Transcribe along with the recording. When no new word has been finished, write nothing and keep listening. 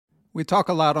We talk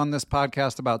a lot on this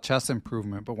podcast about chess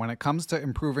improvement, but when it comes to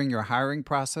improving your hiring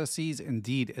processes,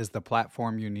 Indeed is the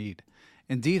platform you need.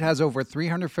 Indeed has over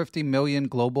 350 million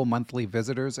global monthly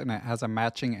visitors, and it has a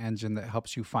matching engine that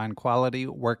helps you find quality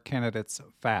work candidates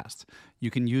fast. You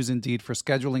can use Indeed for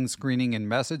scheduling, screening, and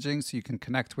messaging so you can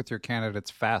connect with your candidates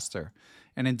faster.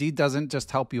 And Indeed doesn't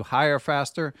just help you hire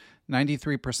faster.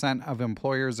 93% of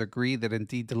employers agree that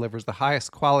Indeed delivers the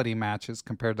highest quality matches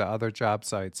compared to other job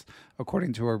sites,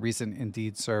 according to a recent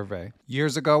Indeed survey.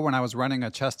 Years ago, when I was running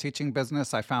a chess teaching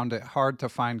business, I found it hard to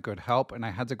find good help, and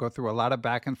I had to go through a lot of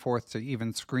back and forth to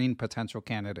even screen potential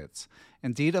candidates.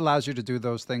 Indeed allows you to do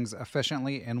those things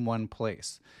efficiently in one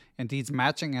place. Indeed's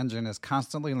matching engine is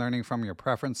constantly learning from your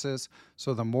preferences,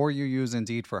 so the more you use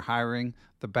Indeed for hiring,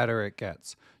 the better it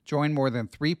gets. Join more than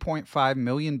 3.5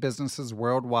 million businesses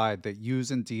worldwide that use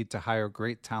Indeed to hire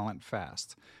great talent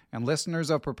fast. And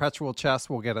listeners of Perpetual Chess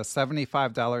will get a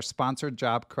 $75 sponsored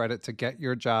job credit to get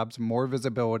your jobs more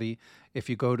visibility if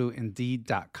you go to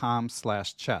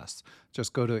Indeed.com/chess.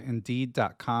 Just go to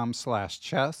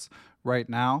Indeed.com/chess right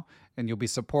now, and you'll be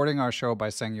supporting our show by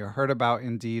saying you heard about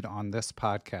Indeed on this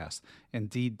podcast.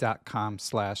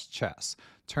 Indeed.com/chess.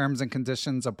 Terms and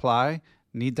conditions apply.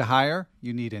 Need to hire?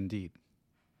 You need Indeed.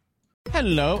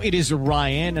 Hello, it is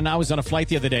Ryan, and I was on a flight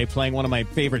the other day playing one of my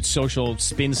favorite social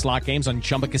spin slot games on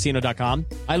ChumbaCasino.com.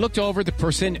 I looked over at the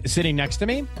person sitting next to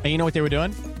me, and you know what they were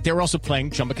doing? They were also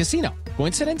playing Chumba Casino.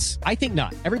 Coincidence? I think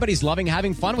not. Everybody's loving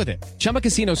having fun with it. Chumba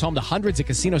Casino is home to hundreds of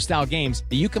casino-style games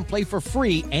that you can play for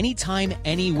free anytime,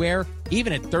 anywhere,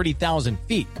 even at 30,000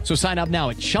 feet. So sign up now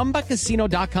at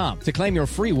ChumbaCasino.com to claim your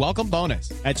free welcome bonus.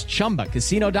 That's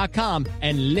ChumbaCasino.com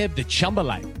and live the Chumba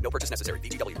life. No purchase necessary.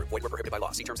 VGW. Void where prohibited by law.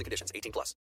 See terms and conditions.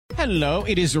 18+. Hello,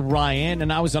 it is Ryan,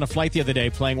 and I was on a flight the other day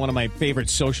playing one of my favorite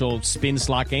social spin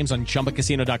slot games on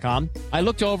ChumbaCasino.com. I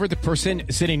looked over at the person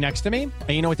sitting next to me, and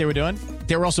you know what they were doing?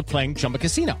 They were also playing Chumba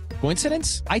Casino.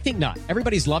 Coincidence? I think not.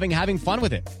 Everybody's loving having fun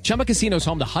with it. Chumba Casino is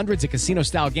home to hundreds of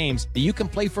casino-style games that you can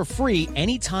play for free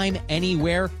anytime,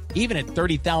 anywhere, even at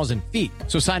 30,000 feet.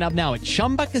 So sign up now at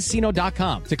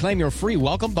ChumbaCasino.com to claim your free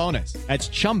welcome bonus. That's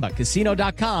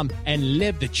ChumbaCasino.com and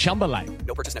live the Chumba life.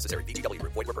 No purchase necessary. VGW.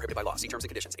 Void where prohibited by law. See terms and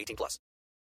conditions. 18+.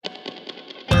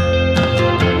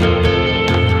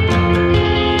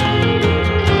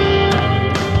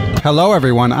 Hello,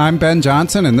 everyone. I'm Ben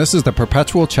Johnson, and this is the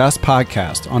Perpetual Chess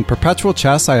Podcast. On Perpetual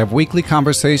Chess, I have weekly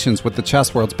conversations with the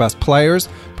chess world's best players,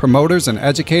 promoters, and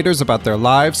educators about their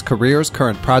lives, careers,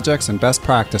 current projects, and best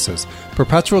practices.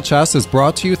 Perpetual Chess is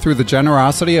brought to you through the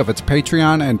generosity of its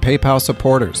Patreon and PayPal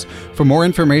supporters. For more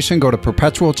information, go to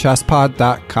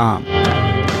perpetualchesspod.com.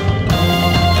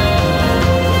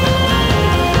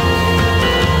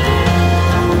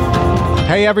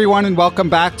 Hey everyone, and welcome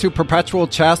back to Perpetual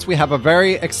Chess. We have a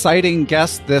very exciting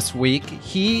guest this week.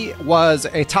 He was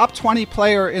a top 20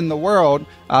 player in the world.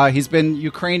 He's been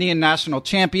Ukrainian national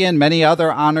champion, many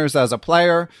other honors as a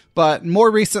player, but more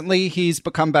recently he's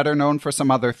become better known for some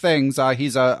other things.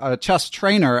 He's a chess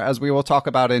trainer, as we will talk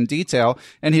about in detail,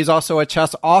 and he's also a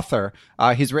chess author.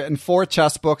 He's written 4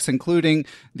 chess books, including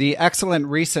the excellent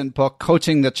recent book,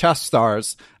 Coaching the Chess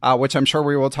Stars, which I'm sure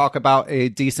we will talk about a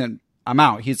decent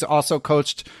amount. He's also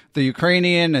coached the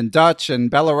Ukrainian and Dutch and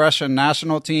Belarusian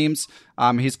national teams.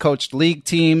 He's coached league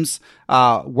teams,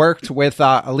 worked with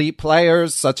elite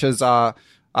players such as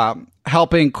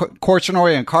helping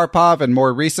Korchnoi and Karpov, and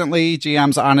more recently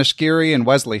GMs Anish Giri and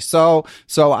Wesley So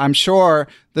I'm sure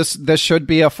this should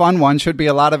be a fun one, should be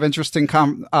a lot of interesting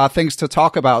things to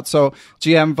talk about. So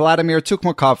GM Vladimir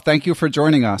Tukhmakov, thank you for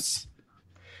joining us.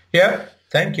 Yeah,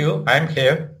 thank you. I'm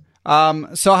here.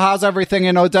 So how's everything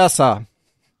in Odessa?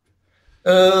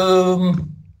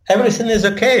 Everything is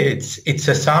okay. It's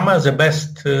a summer,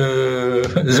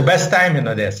 the best time in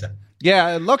Odessa.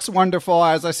 Yeah, it looks wonderful.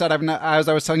 As I said, as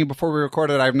I was telling you before we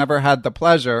recorded, I've never had the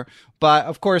pleasure, but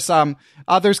of course,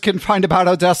 others can find about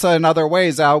Odessa in other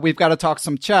ways. We've got to talk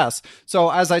some chess. So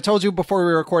as I told you before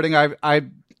we were recording, I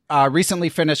recently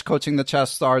finished Coaching the Chess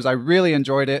Stars. I really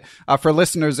enjoyed it. For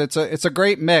listeners, it's a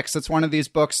great mix. It's one of these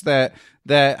books that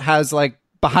has like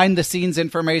behind the scenes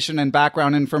information and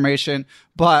background information,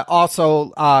 but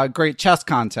also great chess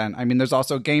content. I mean, there's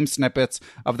also game snippets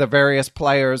of the various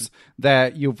players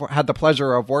that you've had the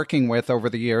pleasure of working with over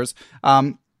the years.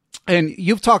 And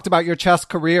you've talked about your chess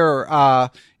career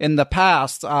in the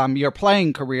past, your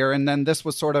playing career, and then this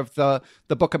was sort of the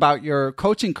book about your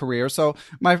coaching career. So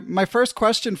my first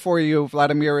question for you,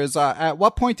 Vladimir, is at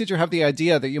what point did you have the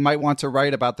idea that you might want to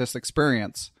write about this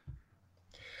experience?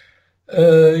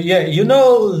 This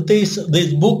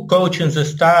book, Coaching the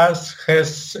Stars,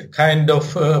 has kind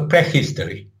of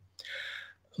prehistory.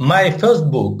 My first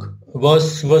book,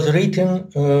 was written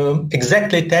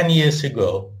exactly 10 years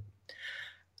ago.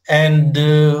 And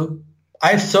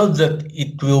I thought that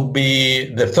it will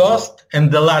be the first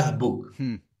and the last book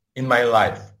in my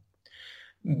life.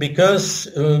 Because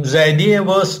the idea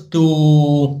was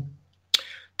to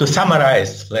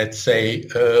summarize, let's say,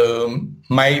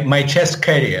 my chess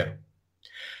career.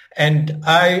 And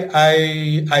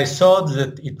I thought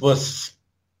that it was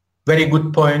very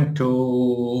good point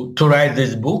to write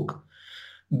this book,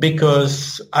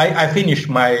 because I finished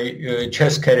my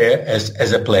chess career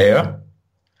as a player.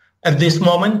 At this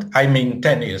moment,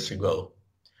 10 years ago.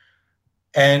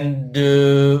 And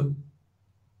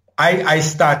I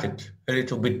started a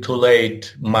little bit too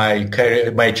late my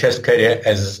chess career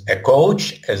as a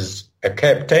coach, as a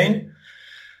captain.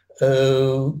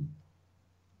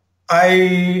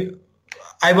 I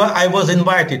was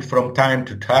invited from time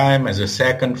to time as a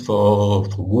second for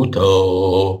good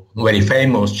or very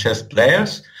famous chess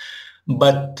players,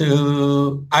 but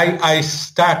I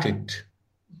started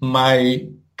my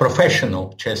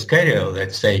professional chess career,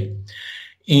 let's say,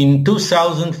 in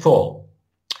 2004,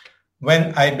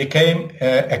 when I became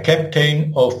a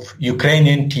captain of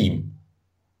Ukrainian team.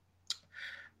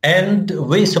 And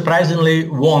we surprisingly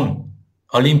won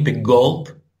Olympic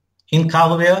gold in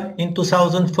Calvia in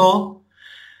 2004.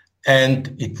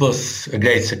 And it was a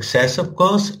great success, of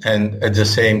course. And at the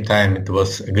same time, it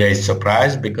was a great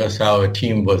surprise because our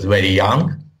team was very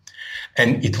young.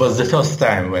 And it was the first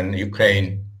time when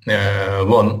Ukraine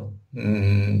won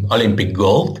Olympic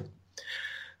gold.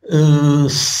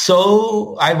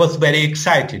 So I was very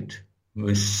excited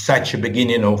with such a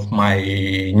beginning of my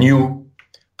new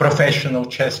professional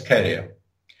chess career.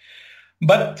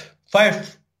 But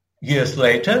 5 years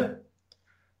later,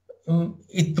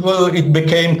 it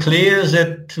became clear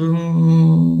that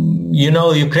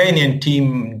Ukrainian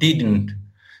team didn't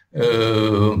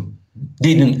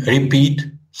repeat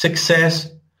success.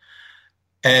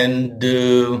 And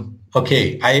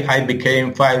I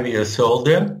became 5 years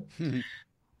older,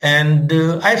 and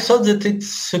I thought that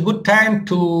it's a good time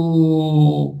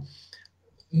to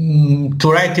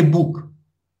write a book,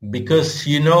 because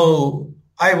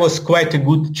I was quite a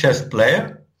good chess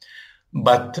player,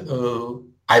 but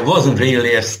I wasn't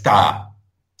really a star.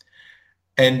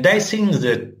 And I think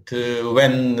that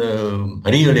when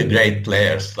really great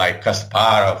players like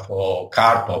Kasparov or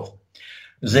Karpov,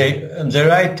 they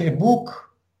write a book,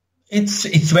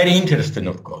 it's very interesting,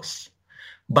 of course,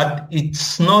 but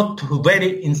it's not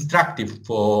very instructive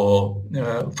for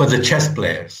the chess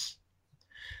players,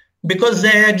 because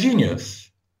they are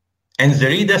genius and the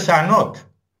readers are not.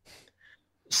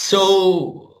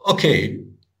 So,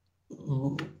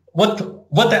 what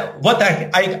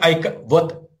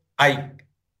I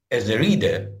as a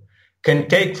reader can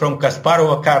take from Kasparov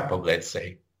or Karpov, let's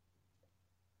say,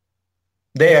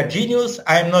 they are genius,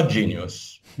 I am not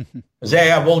genius.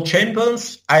 They are world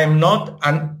champions, I am not,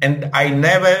 and I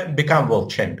never become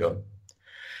world champion.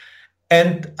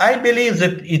 And I believe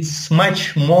that it's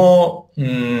much more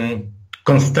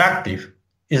constructive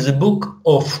is a book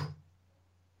of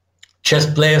chess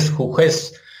players who had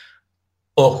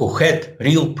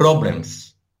real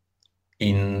problems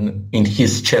in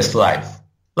his chess life,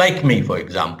 like me, for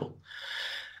example.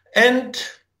 And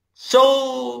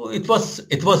so it was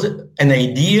an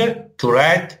idea to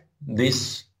write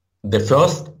this, the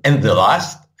first and the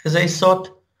last, as I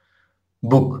thought,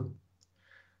 book.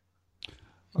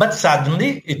 But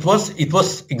suddenly, it was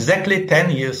exactly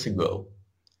 10 years ago.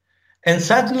 And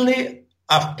suddenly,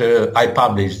 after I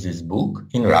published this book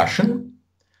in Russian,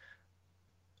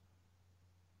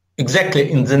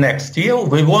 exactly in the next year,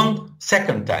 we won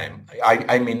second time.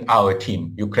 Our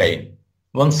team, Ukraine,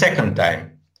 won second time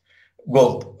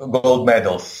gold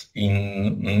medals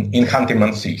in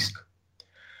Khanty-Mansiysk.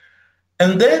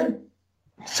 And then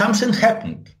something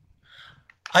happened.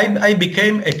 I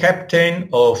became a captain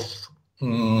of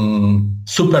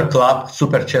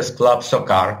super chess club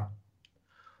Sokar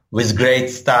with great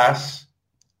stars,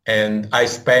 and I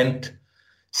spent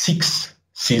 6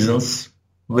 seasons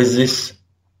with this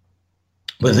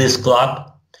club.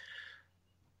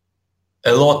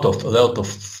 A lot of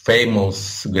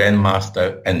famous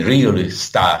grandmaster and really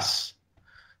stars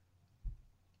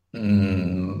were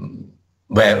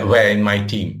in my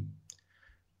team.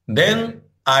 Then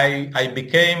I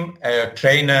became a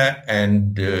trainer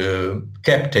and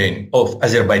captain of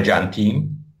Azerbaijan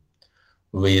team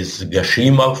with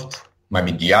Gashimov,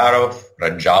 Mamedyarov,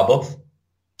 Rajabov.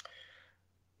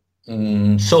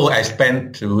 So I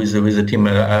spent with the team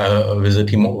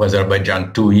of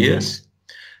Azerbaijan 2 years.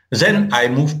 Then I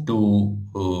moved to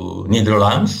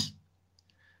Netherlands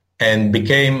and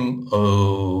became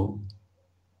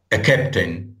a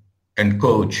captain and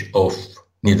coach of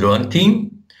Netherlands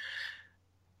team.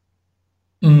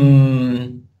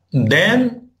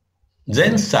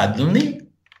 Then suddenly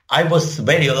I was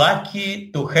very lucky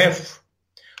to have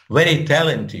very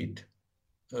talented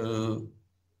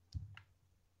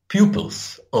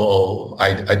pupils, or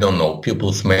I don't know,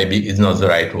 pupils maybe is not the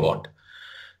right word.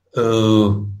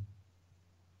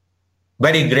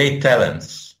 Very great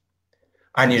talents.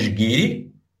 Anish Giri.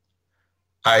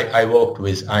 I worked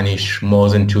with Anish more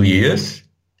than 2 years,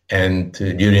 and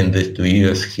during these 2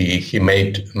 years he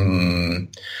made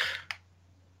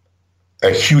a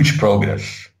huge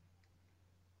progress.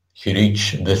 He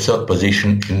reached the third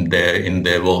position in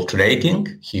the world rating.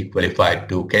 He qualified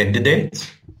 2 candidates.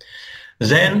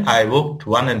 Then I worked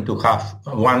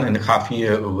 1.5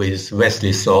 years with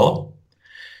Wesley So.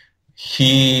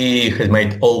 He has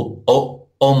made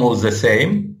almost the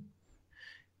same.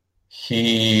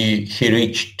 He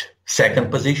reached second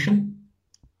position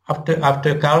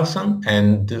after Carlsen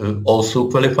and also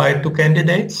qualified 2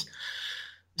 candidates.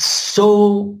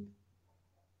 So,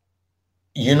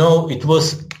 it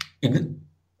was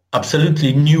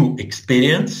absolutely new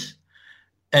experience,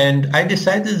 and I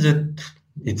decided that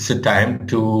it's a time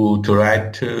to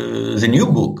write the new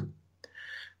book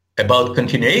about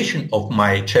continuation of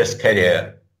my chess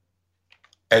career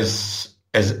as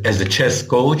a chess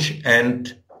coach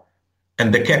and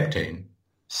the captain.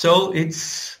 So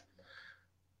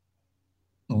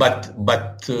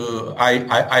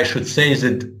I should say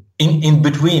that in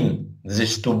between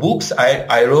these 2 books,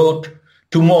 I wrote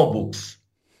 2 more books.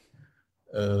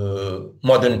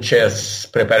 Modern chess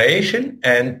preparation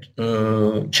and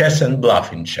chess and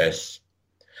bluff in chess.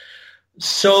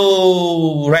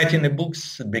 So writing the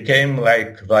books became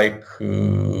like a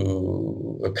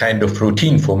kind of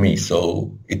routine for me.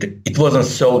 So it wasn't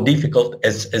so difficult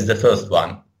as the first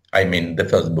one. I mean, the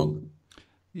first book.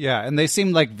 Yeah, and they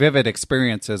seem like vivid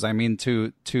experiences. I mean,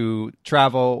 to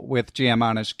travel with GM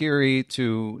Anish Giri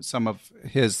to some of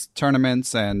his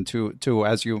tournaments, and to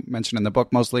as you mentioned in the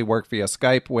book, mostly work via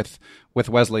Skype with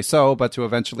Wesley So, but to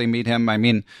eventually meet him. I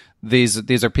mean,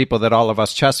 these are people that all of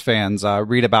us chess fans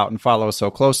read about and follow so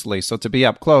closely. So to be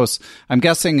up close, I'm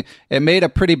guessing it made a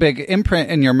pretty big imprint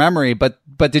in your memory. But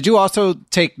did you also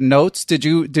take notes? Did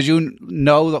you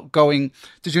know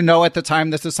at the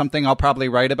time this is something I'll probably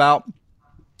write about?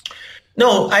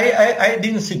 No, I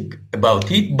didn't think about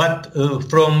it, but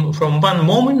from one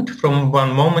moment,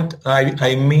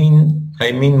 I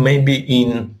mean maybe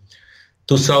in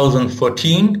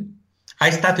 2014, I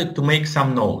started to make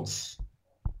some notes,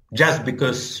 just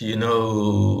because the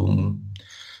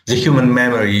human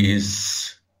memory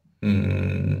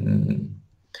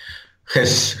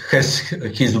has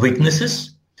his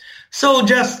weaknesses. So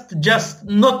just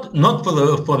not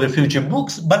for the future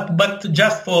books, but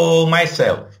just for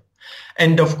myself.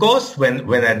 And of course,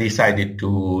 when I decided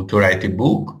to write a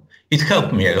book, it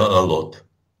helped me a lot.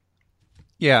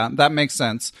 Yeah, that makes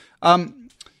sense.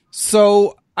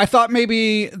 So I thought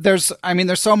maybe there's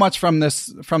so much from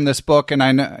this book, and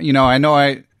I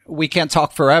know we can't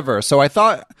talk forever. So I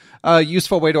thought a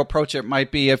useful way to approach it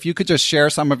might be if you could just share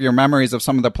some of your memories of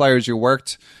some of the players you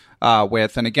worked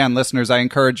with. And again, listeners, I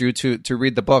encourage you to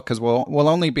read the book, because we'll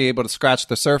only be able to scratch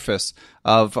the surface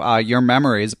of your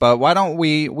memories. But why don't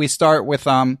we start with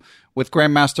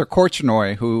Grandmaster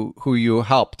Korchnoi, who you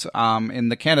helped in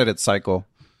the candidate cycle?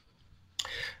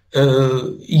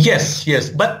 Yes.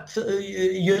 But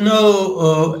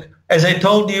as I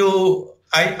told you,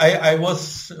 I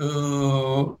was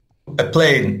a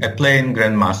plain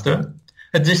grandmaster.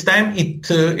 At this time,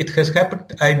 it has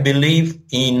happened, I believe,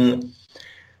 in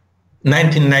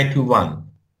 1991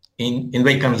 in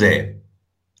Vaikamzee.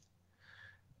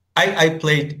 I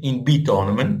played in B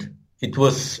tournament. It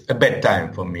was a bad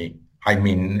time for me. I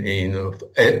mean,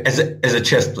 as a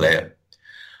chess player,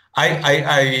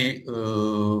 I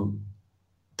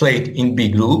played in B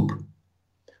group,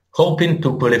 hoping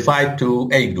to qualify to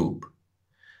A group.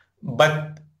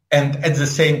 And at the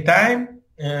same time,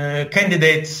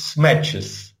 candidates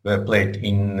matches were played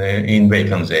in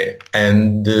Vaikamzee,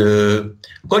 and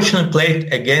Korchnoi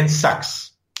played against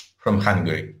Sachs from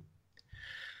Hungary.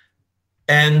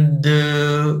 And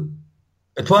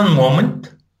at one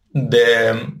moment,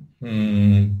 the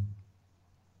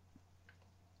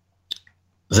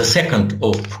second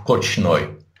of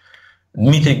Korchnoi,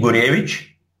 Dmitry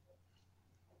Gurevich,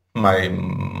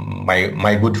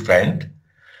 my good friend,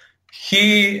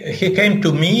 he came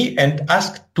to me and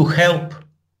asked to help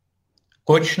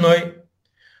Korchnoi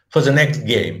for the next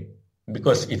game,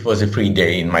 because it was a free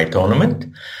day in my tournament,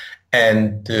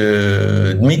 and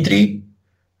Dmitry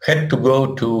had to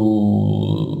go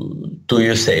to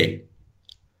USA.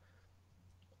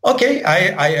 Okay,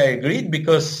 I agreed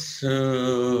because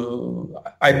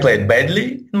I played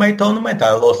badly in my tournament.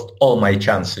 I lost all my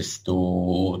chances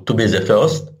to be the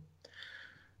first,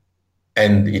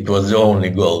 and it was the only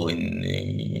goal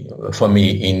for me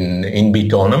in B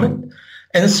tournament,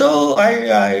 and so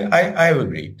I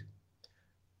agreed.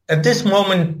 At this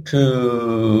moment,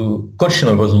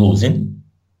 Korchnoi was losing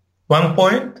 1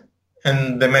 point,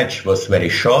 and the match was very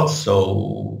short,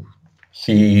 so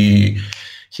he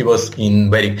was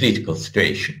in very critical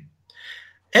situation.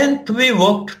 And we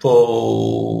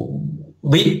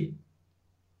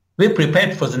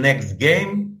prepared for the next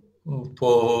game.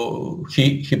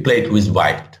 He played with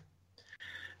white,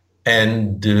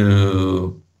 and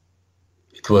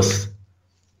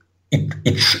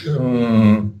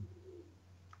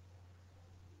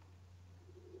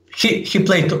he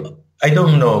played. I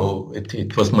don't know.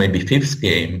 It was maybe fifth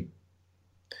game.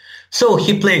 So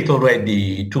he played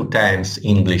already 2 times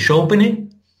English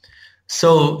opening.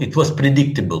 So it was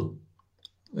predictable.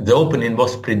 The opening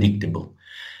was predictable.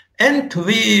 And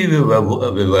we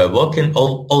were working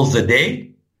all the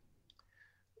day,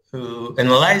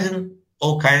 analyzing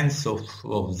all kinds of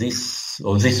this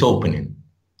opening.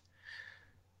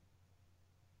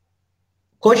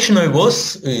 Korchnoi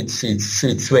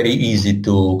it's very easy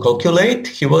to calculate.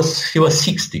 He was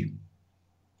 60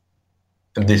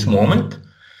 at this moment.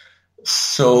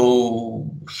 So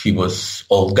he was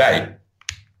old guy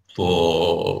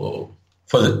for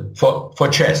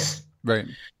chess. Right.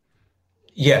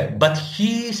 Yeah, but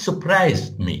he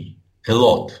surprised me a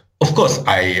lot. Of course,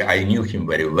 I knew him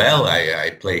very well.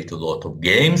 I played a lot of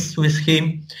games with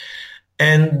him,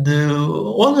 and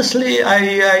honestly,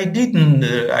 I didn't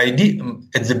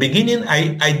at the beginning.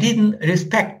 I didn't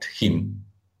respect him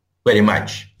very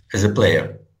much as a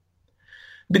player.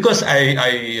 Because I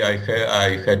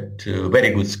had a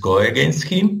very good score against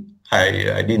him.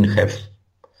 I didn't have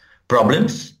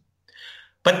problems.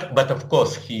 But of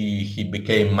course he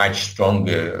became much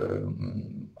stronger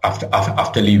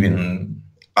after leaving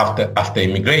after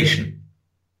immigration.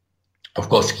 Of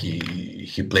course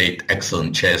he played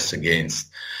excellent chess in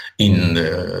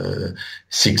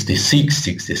 66,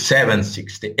 67,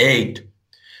 68.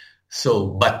 So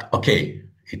but okay,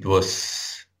 it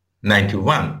was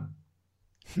 91.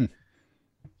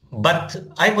 But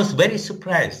I was very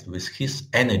surprised with his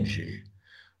energy,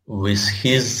 with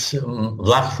his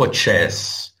love for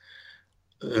chess,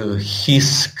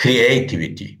 his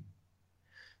creativity.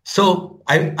 So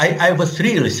I was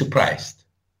really surprised.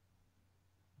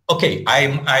 Okay,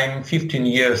 I'm 15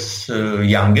 years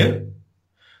younger,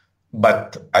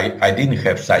 but I didn't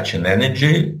have such an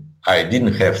energy. I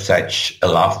didn't have such a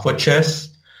love for chess.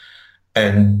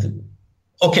 And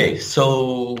okay,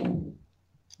 so,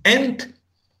 and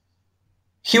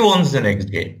he won the next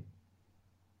game.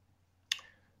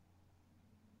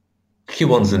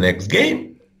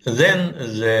 Then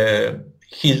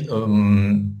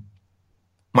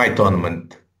my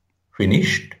tournament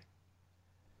finished,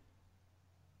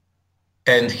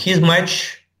 and his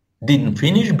match didn't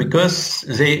finish because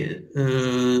the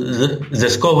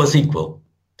score was equal,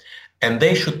 and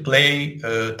they should play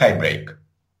tiebreak.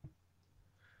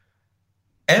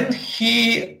 And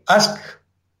he asked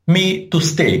me to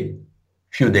stay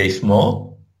few days more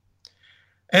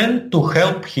and to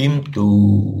help him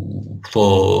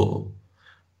for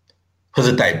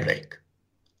the tiebreak.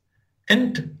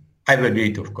 And I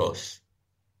agreed, of course.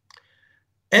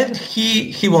 And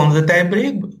he won the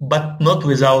tiebreak, but not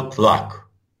without luck,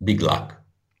 big luck.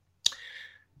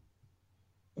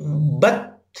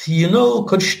 But,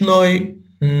 Korchnoi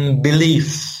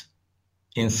believes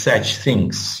in such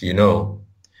things,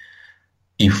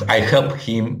 If I help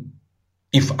him,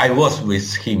 if I was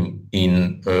with him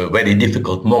in very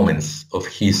difficult moments of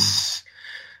his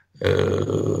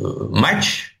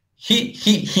match,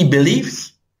 he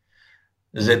believes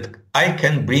that I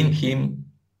can bring him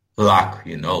luck,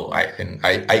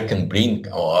 I can bring,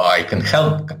 or I can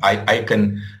help, I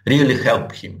can really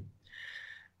help him.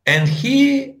 And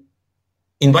he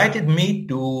invited me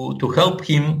to help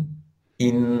him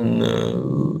in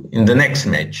the next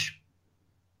match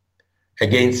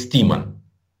against Timan.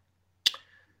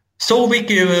 So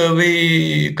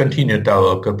we continued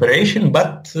our cooperation,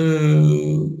 but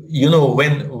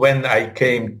when I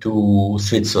came to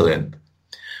Switzerland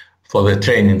for the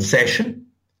training session,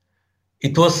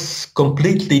 it was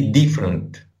completely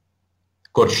different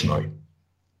Korchnoi.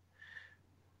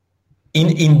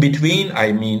 In between,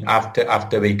 I mean, after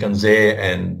Vacanze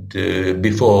and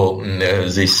before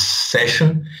this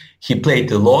session, he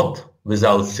played a lot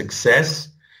without success.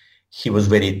 He was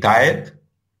very tired.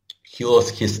 He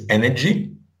lost his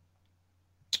energy.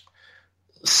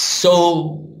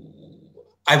 So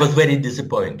I was very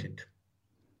disappointed.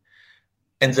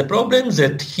 And the problem is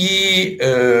that he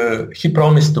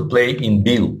promised to play in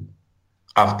Bill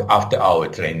after our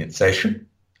training session.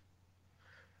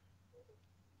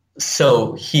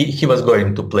 So he was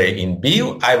going to play in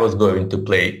Bill. I was going to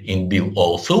play in Bill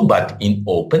also, but in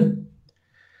open.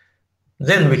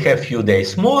 Then we have a few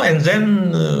days more, and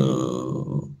then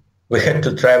we had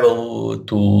to travel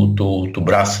to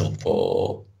Brussels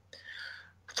for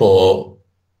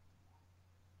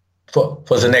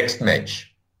the next match.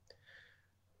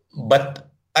 But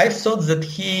I thought that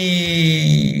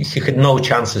he had no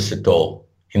chances at all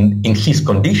in his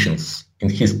conditions, in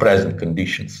his present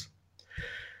conditions.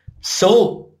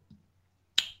 So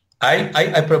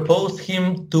I proposed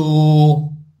him to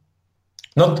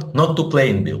not to play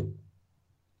in Bill,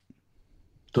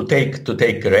 to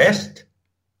take rest.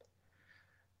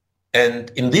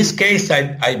 And in this case,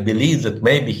 I believe that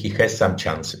maybe he has some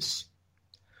chances.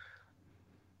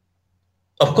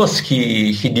 Of course,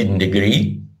 he didn't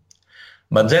agree.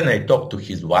 But then I talked to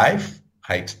his wife.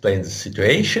 I explained the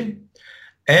situation.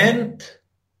 And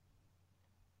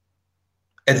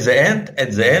at the end,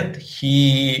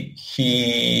 he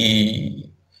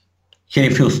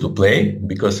refused to play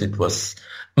because it was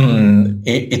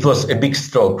a big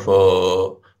stroke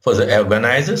for the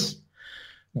organizers,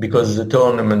 because the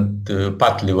tournament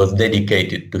partly was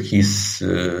dedicated to his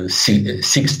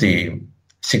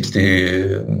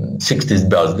 60th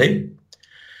birthday.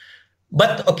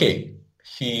 But okay,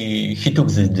 he took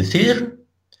this decision,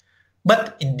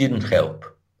 but it didn't help.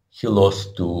 He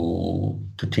lost to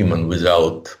Timon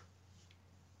without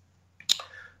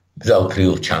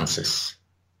real chances.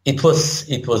 It was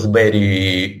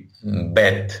very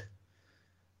bad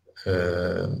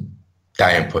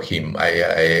time for him.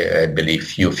 I believe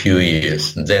few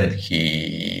years. And then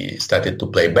he started to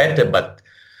play better, but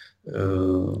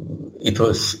it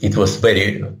was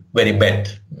very very bad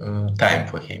time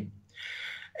for him.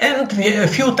 And a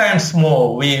few times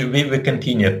more we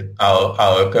continued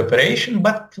our cooperation,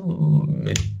 but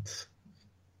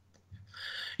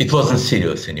it wasn't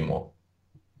serious anymore.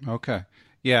 Okay.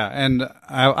 Yeah, and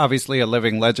obviously a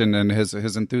living legend in his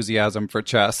enthusiasm for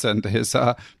chess and his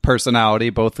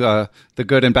personality, both the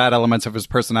good and bad elements of his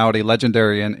personality,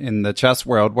 legendary in the chess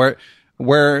world. Where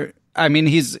I mean,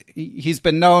 he's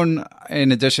been known,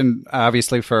 in addition,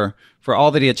 obviously, for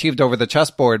all that he achieved over the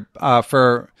chessboard,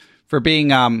 for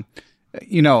being,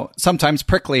 sometimes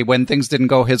prickly when things didn't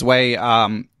go his way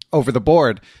over the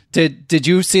board. Did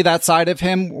you see that side of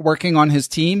him working on his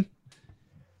team?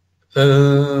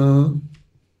 No.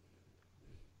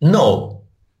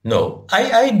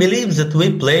 I believe that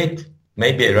we played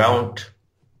maybe around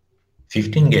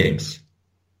 15 games.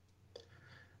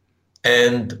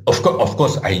 And of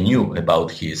course, I knew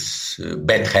about his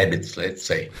bad habits, let's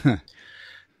say.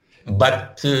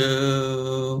 But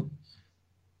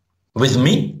with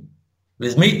me,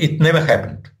 it never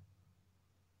happened.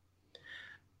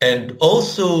 And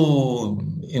also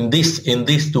in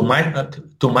these two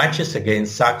matches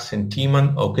against Sachs and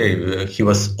Timon, okay, he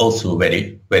was also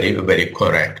very, very, very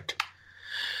correct.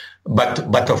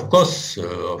 But of course,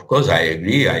 I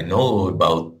agree. I know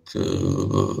about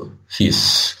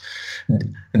his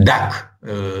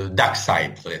dark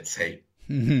side, let's say.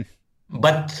 Mm-hmm.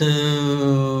 But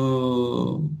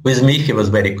with me, he was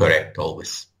very correct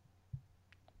always.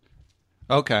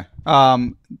 Okay.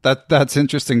 That's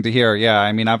interesting to hear. Yeah.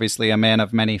 I mean, obviously a man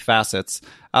of many facets.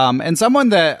 And someone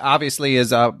that obviously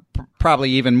is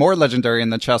probably even more legendary in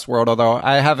the chess world, although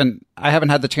I haven't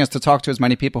had the chance to talk to as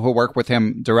many people who work with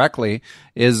him directly,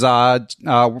 is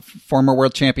former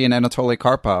world champion Anatoly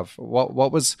Karpov.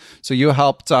 What was, so you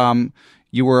helped,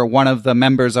 you were one of the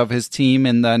members of his team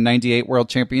in the 98 World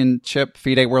Championship,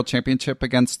 FIDE World Championship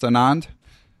against Anand?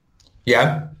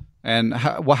 Yeah. And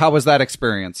how was that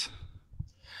experience?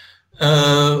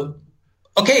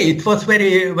 Okay, it was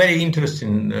very, very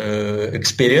interesting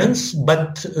experience,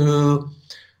 but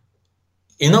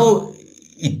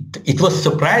it was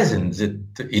surprising that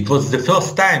it was the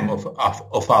first time of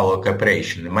our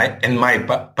cooperation and my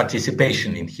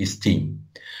participation in his team,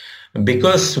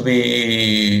 because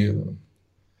we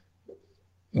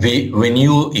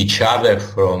knew each other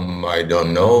from, I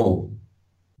don't know,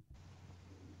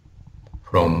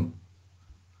 from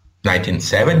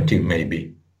 1970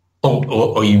 maybe.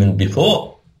 Or even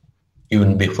before.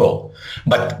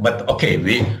 But okay,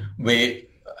 we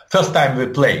first time we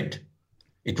played,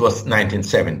 it was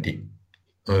 1970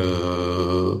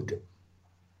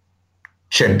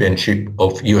 championship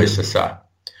of USSR.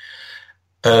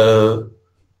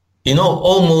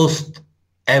 Almost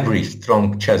every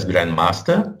strong chess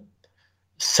grandmaster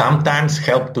sometimes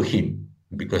helped to him,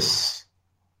 because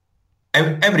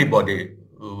everybody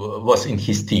was in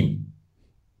his team.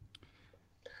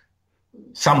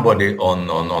 Somebody on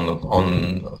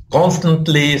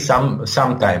constantly,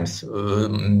 sometimes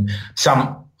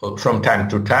some from time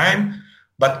to time,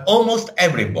 but almost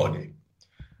everybody.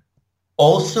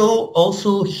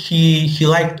 Also he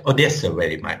liked Odessa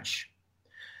very much,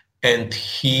 and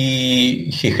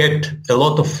he had a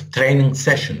lot of training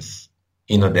sessions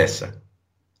in Odessa.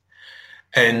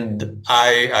 And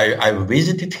I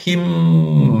visited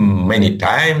him many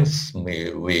times.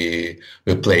 We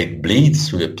played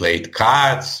blitz, we played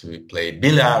cards, we played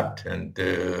billiard, and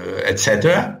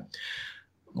etc.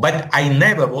 But I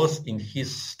never was in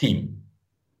his team.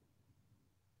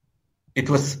 It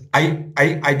was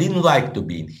I didn't like to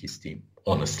be in his team,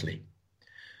 honestly,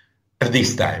 at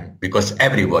this time, because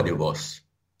everybody was.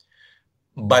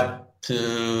 But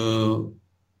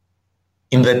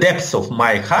in the depths of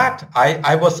my heart,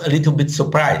 I was a little bit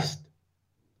surprised.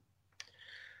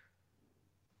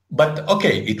 But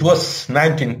okay, it was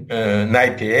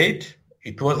 1998.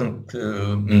 It wasn't,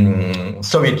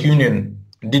 Soviet Union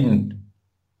didn't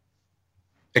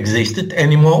exist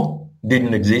anymore.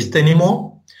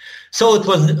 So it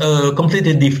was a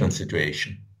completely different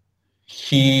situation.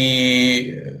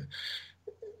 He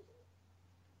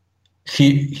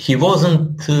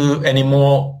wasn't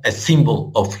anymore a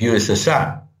symbol of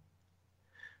USSR,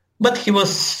 but he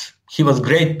was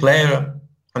great player,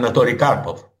 Anatoly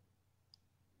Karpov,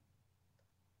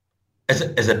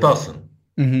 as a person,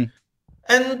 and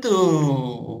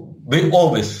we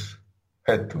always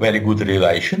had very good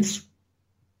relations.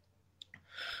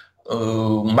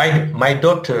 My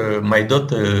daughter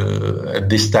at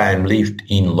this time lived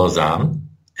in Lausanne,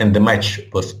 and the match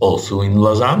was also in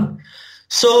Lausanne.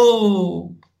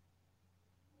 So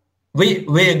we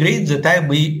agreed that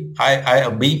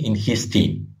I'll be in his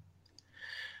team,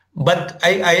 but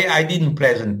I didn't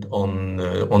present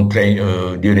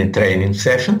during training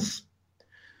sessions.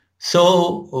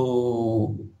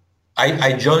 So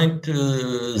I joined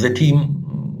the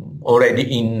team already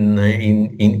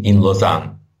in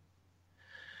Lausanne,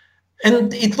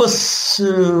 and it was a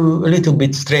little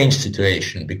bit strange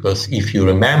situation, because if you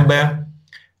remember.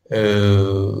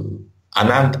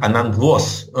 Anand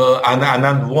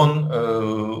won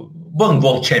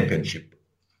world championship,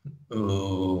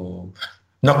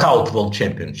 knockout world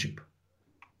championship.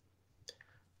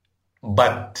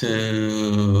 But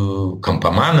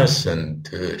Kampamanis and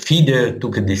FIDE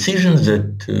took a decision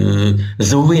that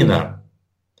the winner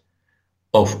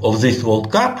of this World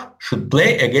Cup should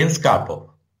play against Karpov.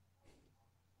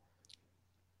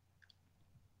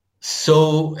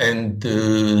 So, and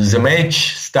the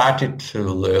match started,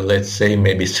 let's say,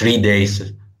 maybe 3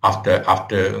 days after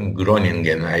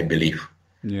Groningen, I believe.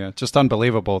 Yeah, just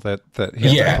unbelievable that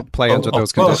he had to play under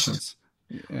those conditions.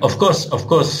 Yeah. Of course.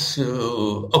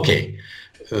 Okay,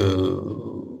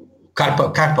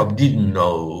 Karpov didn't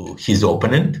know his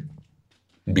opponent,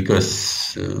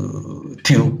 because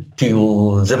till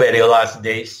the very last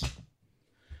days.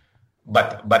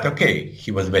 But okay,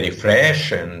 he was very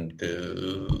fresh, and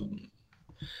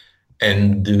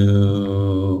Anand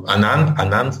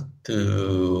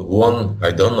won,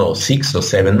 I don't know, 6 or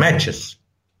 7 matches,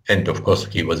 and of course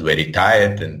he was very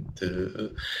tired, and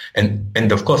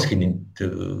of course he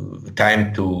needed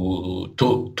time to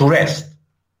rest.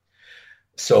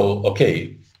 So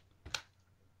okay,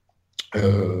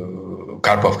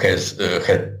 Karpov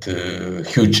had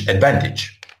huge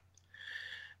advantage.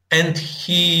 And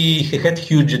he had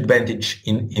huge advantage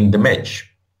in the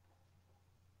match.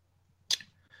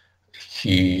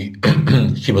 He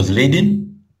was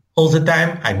leading all the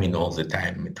time. I mean, all the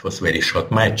time. It was a very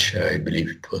short match. I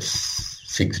believe it was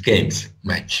 6 games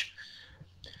match.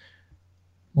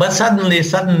 But suddenly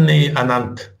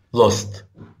Anand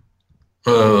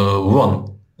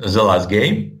won the last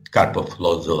game. Karpov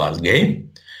lost the last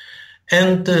game,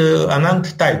 and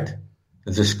Anand tied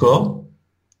the score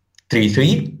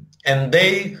 3-3. And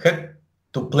they had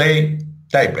to play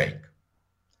tiebreak.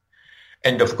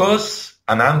 And of course,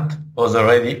 Anand was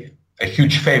already a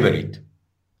huge favorite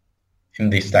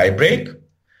in this tiebreak,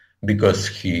 because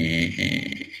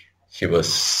he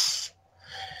was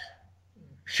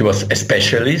a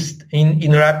specialist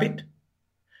in rapid,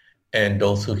 and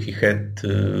also he had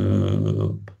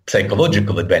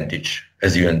psychological advantage,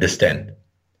 as you understand.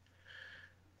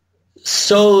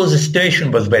 So the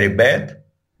situation was very bad.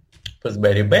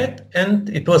 And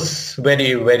it was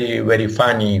very, very, very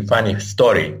funny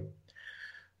story.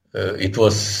 It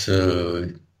was,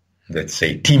 let's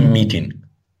say, team meeting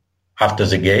after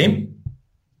the game,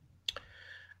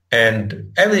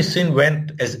 and everything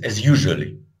went as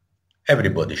usually.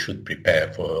 Everybody should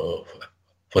prepare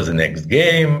for the next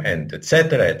game, and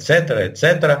etc., etc.,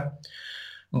 etc.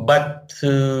 But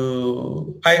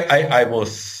I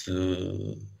was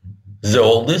the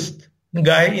oldest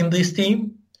guy in this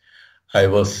team. I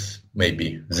was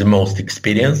maybe the most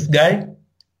experienced guy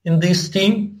in this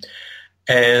team.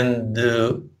 And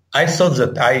I thought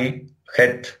that I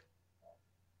had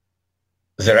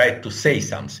the right to say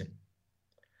something.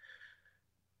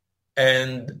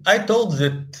 And I told to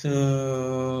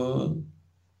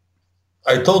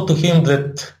him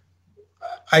that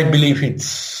I believe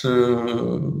it's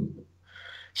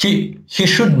he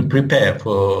shouldn't prepare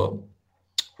for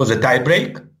the tie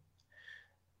break.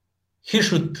 He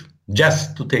should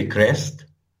just to take rest,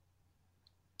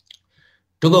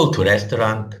 to go to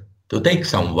restaurant, to take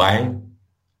some wine,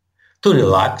 to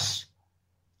relax,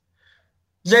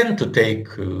 then to take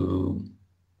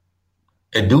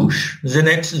a douche the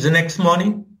next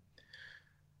morning,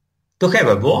 to have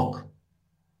a walk,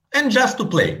 and just to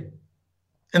play.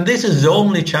 And this is the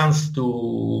only chance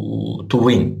to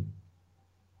win.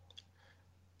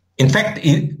 In fact,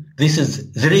 this is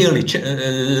really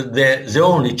the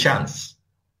only chance.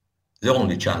 The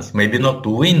only chance, maybe not to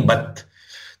win, but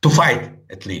to fight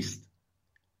at least.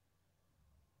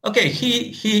 Okay,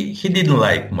 he didn't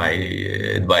like my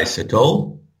advice at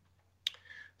all.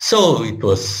 So we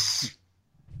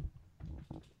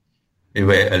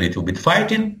were a little bit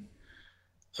fighting.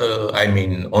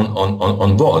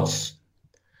 On words.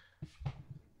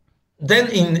 Then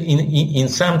in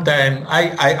some time,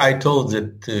 I told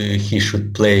that he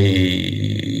should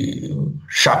play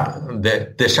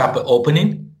the sharp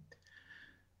opening.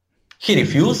 He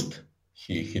refused.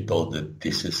 He told that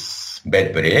this is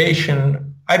bad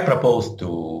variation. I proposed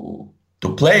to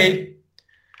play.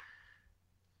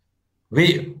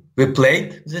 We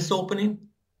played this opening.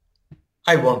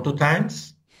 I won 2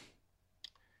 times.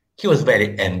 He was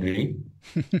very angry.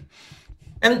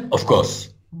 And of course,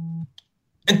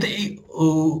 everybody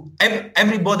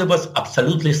was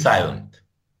absolutely silent.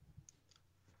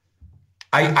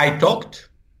 I talked,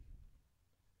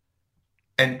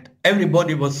 and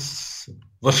everybody was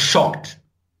shocked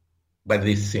by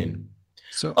this scene.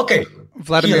 So, okay,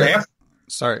 Vladimir,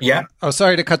 sorry. Yeah. Oh,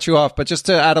 sorry to cut you off, but just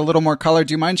to add a little more color,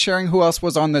 do you mind sharing who else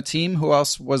was on the team? Who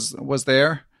else was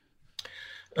there?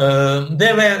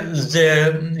 There were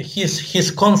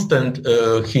his constant,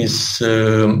 his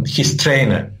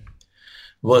trainer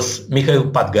was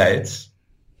Mikhail Podgaets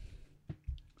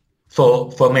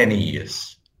for many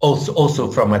years.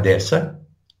 Also from Odessa,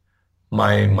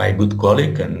 my good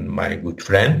colleague and my good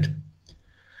friend.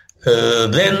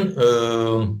 Then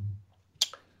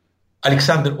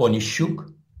Alexander Onishchuk.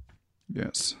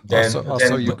 Yes,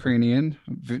 also Ukrainian,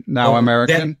 now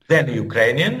American. Then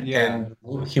Ukrainian, yeah. And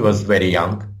he was very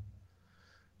young.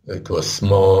 It was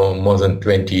more than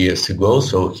 20 years ago,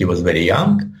 so he was very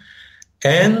young.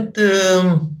 And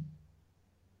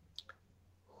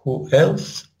who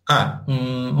else?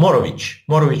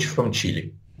 Morovich from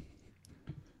Chile.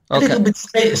 Okay. A little bit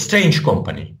strange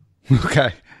company.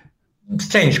 Okay.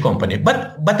 Strange company,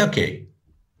 but okay.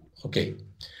 Okay.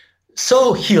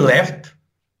 So he left,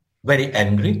 very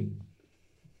angry,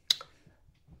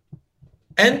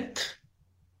 and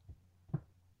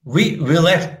we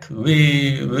left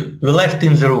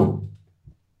in the room.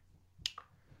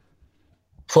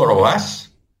 4 of us,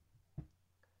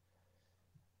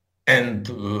 and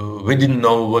we didn't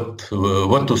know what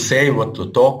to say, what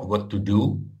to talk, what to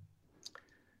do.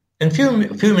 And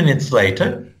few minutes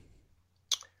later,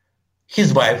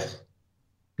 his wife,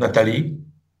 Natalie,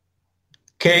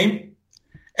 came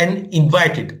and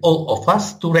invited all of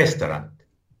us to restaurant.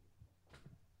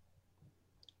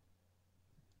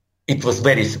 It was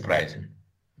very surprising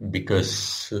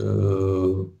because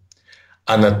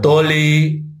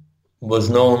Anatoly was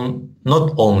known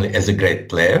not only as a great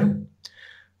player,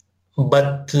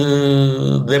 but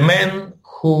the man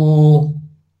who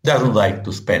doesn't like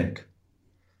to spend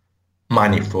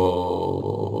money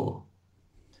for,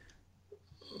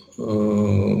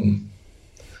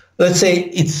 let's say,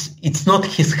 it's not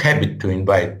his habit to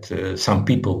invite some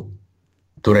people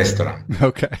to restaurant.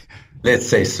 Okay. Let's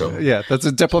say so. Yeah, that's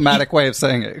a diplomatic way of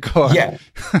saying it. Go on. Yeah.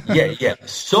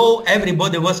 So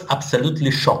everybody was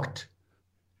absolutely shocked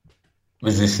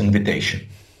with this invitation.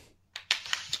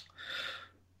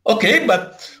 Okay,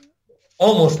 but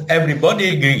almost everybody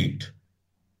agreed.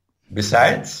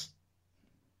 Besides,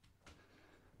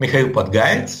 Mikhail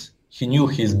Podgaets, he knew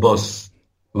his boss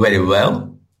very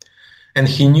well, and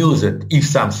he knew that if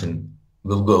something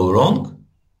will go wrong,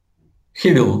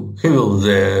 he will he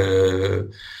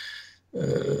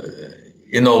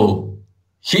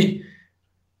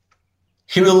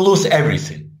will lose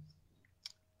everything.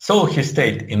 So he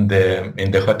stayed in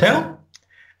the hotel,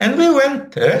 and we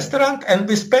went to a restaurant, and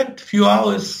we spent a few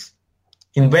hours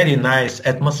in very nice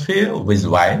atmosphere with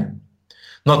wine,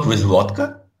 not with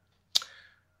vodka,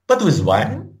 but with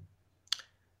wine.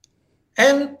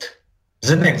 And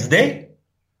the next day,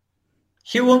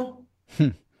 he won.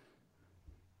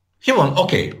 He won,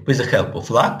 okay, with the help of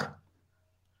luck,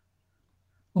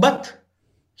 but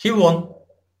he won.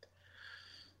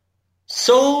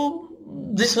 So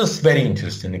this was very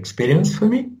interesting experience for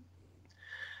me.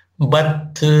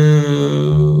 But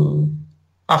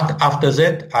after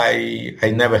that,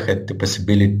 I never had the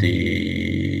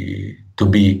possibility to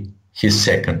be his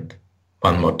second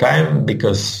one more time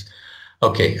because,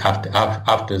 okay,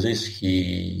 after this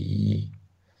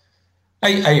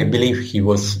I believe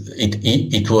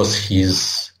it was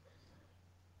his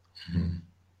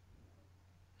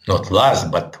not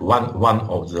last, but one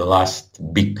of the last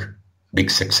big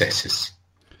successes.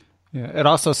 Yeah, it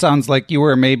also sounds like you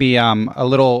were maybe a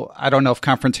little, I don't know if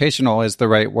confrontational is the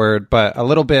right word, but a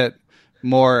little bit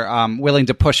more willing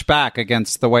to push back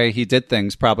against the way he did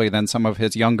things probably than some of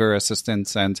his younger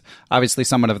assistants. And obviously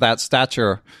someone of that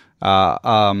stature,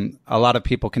 a lot of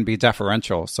people can be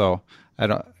deferential. So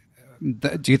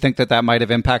do you think that might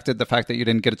have impacted the fact that you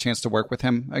didn't get a chance to work with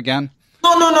him again?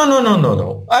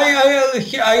 No.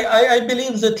 I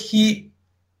believe that he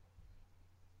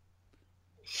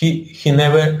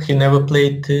never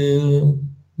played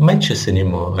matches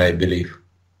anymore. I believe.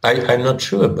 I'm not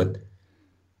sure, but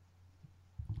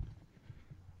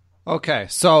okay.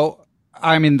 So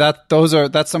I mean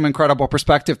that's some incredible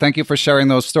perspective. Thank you for sharing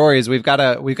those stories. We've got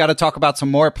to talk about some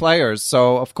more players.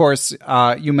 So of course,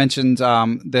 you mentioned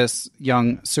this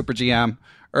young Super GM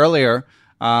earlier,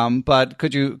 but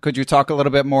could you talk a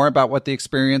little bit more about what the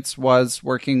experience was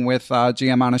working with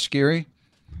GM Anashkiri?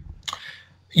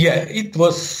 Yeah, it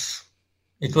was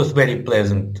very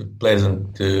pleasant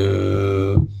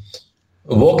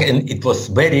walk, and it was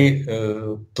very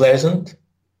pleasant.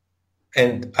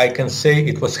 And I can say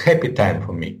it was happy time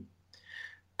for me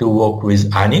to work with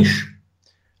Anish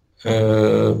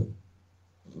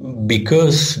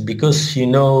because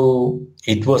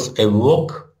it was a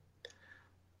work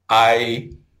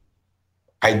I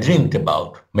dreamed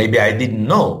about. Maybe I didn't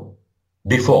know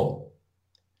before,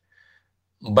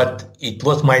 but it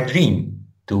was my dream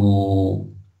to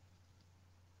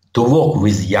work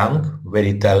with young,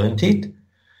 very talented,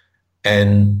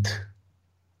 and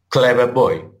clever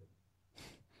boy.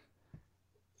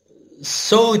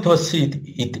 So it was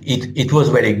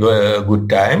very good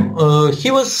time.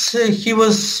 He was a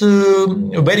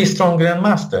very strong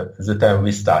grandmaster at the time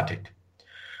we started.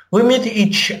 We met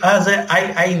each other.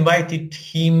 I invited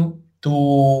him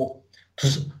to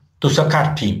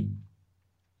Sakar team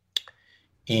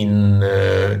in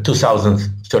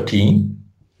 2013,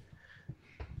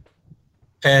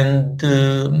 and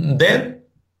then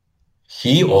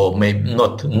he, or maybe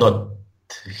not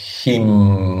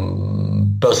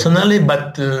him personally,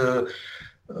 but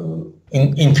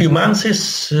in few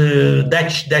months,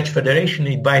 Dutch Federation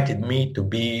invited me to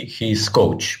be his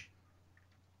coach.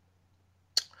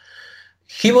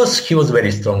 He was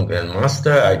very strong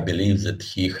grandmaster. I believe that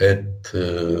he had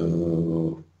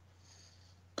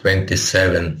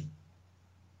 27,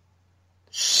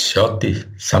 30,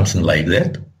 something like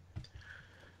that.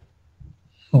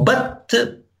 But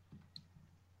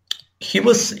he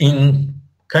was in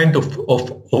kind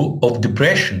of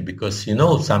depression because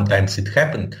sometimes it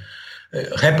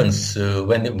happens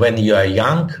when you are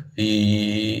young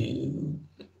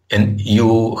and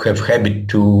you have habit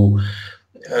to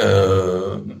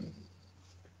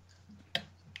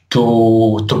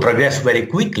progress very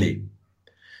quickly.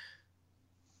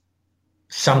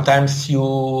 Sometimes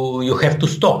you have to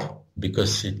stop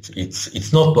because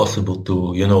it's not possible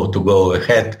to go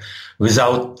ahead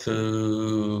without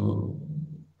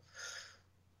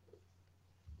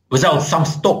some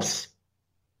stops.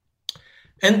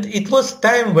 And it was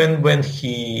time when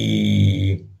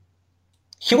he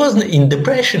wasn't in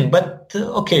depression, but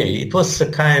okay, it was a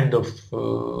kind of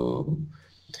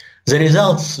the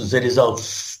results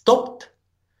stopped.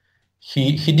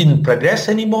 He didn't progress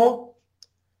anymore.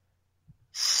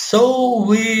 So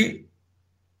we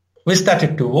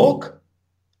started to work.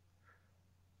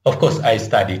 Of course, I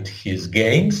studied his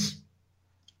games.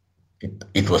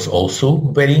 It was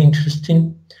also very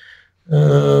interesting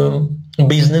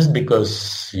business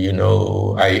because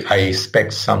I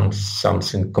expect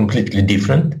something completely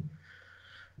different.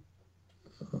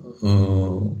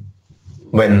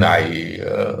 When I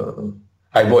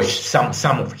watched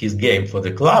some of his game for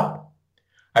the club,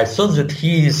 I saw that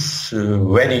he is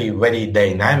very, very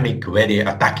dynamic, very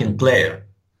attacking player.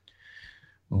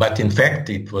 But in fact,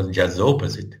 it was just the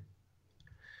opposite.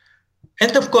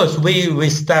 And of course, we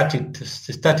started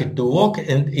to work,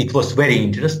 and it was very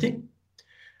interesting.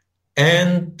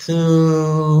 And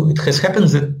it has happened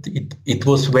that it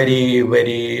was very,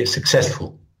 very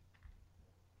successful.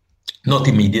 Not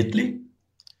immediately,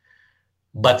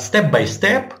 but step by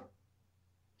step,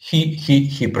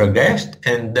 he progressed.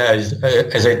 And as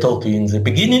I told you in the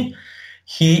beginning,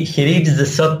 he reached the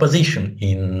third position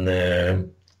in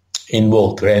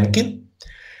world ranking,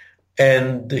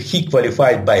 and he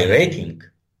qualified by rating.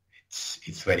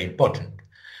 It's very important.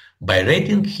 By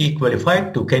rating, he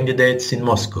qualified to candidates in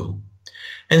Moscow,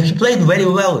 and he played very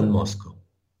well in Moscow.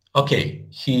 Okay,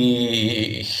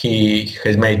 he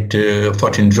has made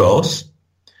 14 draws,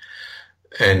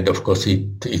 and of course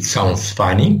it sounds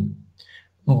funny,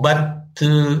 but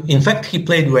in fact he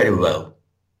played very well.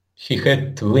 He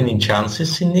had winning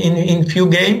chances in few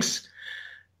games,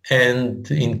 and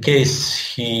in case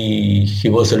he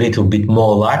was a little bit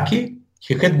more lucky,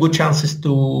 he had good chances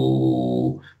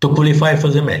to qualify for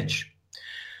the match.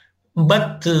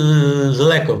 But the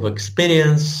lack of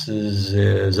experience,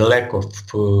 the lack of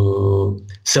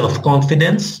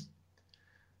self-confidence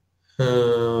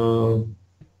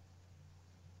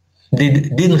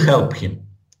didn't help him.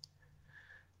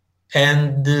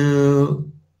 And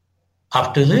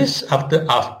after this, after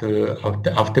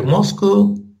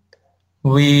Moscow,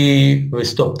 we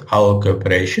stopped our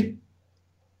cooperation.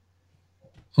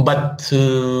 But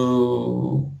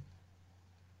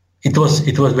it was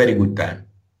very good time.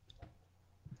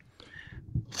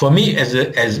 For me, as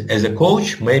a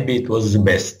coach, maybe it was the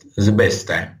best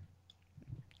time.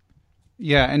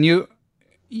 Yeah, and you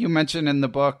mentioned in the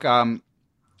book,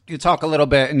 you talk a little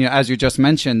bit, and as you just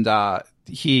mentioned,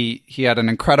 he had an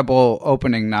incredible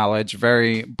opening knowledge,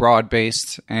 very broad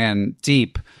based and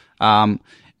deep,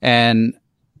 and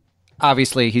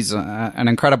obviously he's an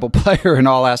incredible player in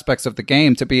all aspects of the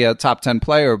game to be a top 10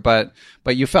 player. But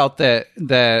you felt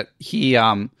that he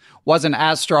wasn't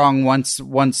as strong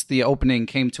once the opening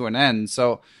came to an end.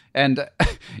 So, and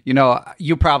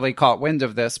you probably caught wind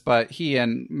of this, but he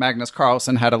and Magnus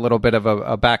Carlsen had a little bit of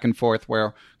a back and forth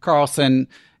where Carlsen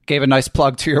gave a nice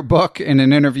plug to your book in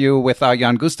an interview with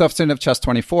Jan Gustafsson of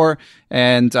Chess24.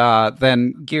 And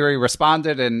then Geary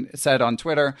responded and said on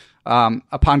Twitter,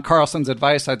 upon Carlsen's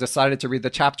advice, I decided to read the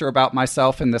chapter about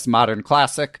myself in this modern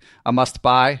classic, a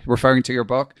must-buy, referring to your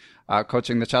book,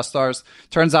 Coaching the Chess Stars.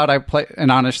 Turns out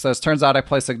and Anish says, turns out I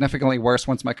play significantly worse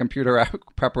once my computer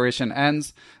preparation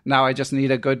ends. Now I just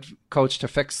need a good coach to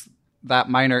fix that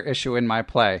minor issue in my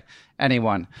play.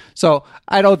 Anyone. So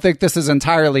I don't think this is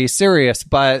entirely serious,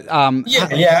 but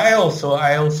I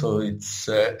also it's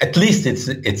at least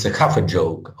it's a half a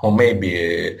joke, or maybe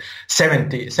a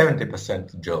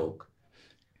 70% joke.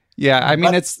 Yeah, I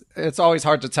mean, it's always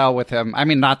hard to tell with him. I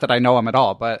mean, not that I know him at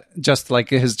all, but just like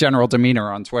his general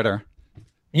demeanor on Twitter.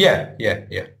 Yeah.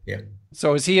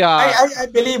 So is he? I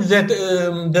believe that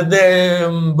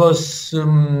there was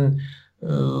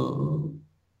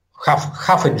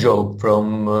half a joke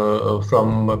from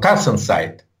Carlsen's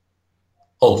side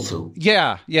also.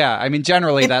 Yeah. I mean,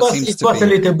 generally it was a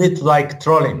little bit like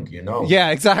trolling,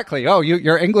 Yeah, exactly. Oh,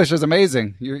 your English is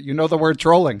amazing. You know the word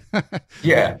trolling.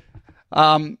 Yeah.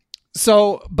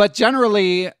 So, but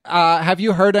generally, have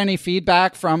you heard any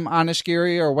feedback from Anish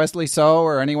Giri or Wesley So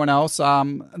or anyone else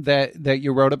that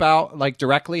you wrote about, like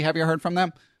directly? Have you heard from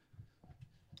them?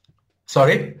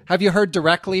 Sorry? Have you heard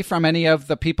directly from any of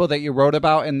the people that you wrote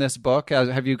about in this book?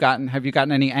 Have you gotten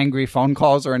any angry phone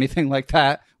calls or anything like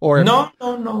that? Or no.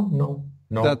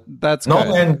 That's no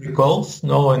good. angry calls,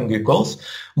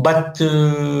 but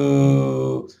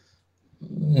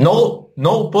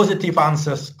no positive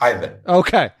answers either.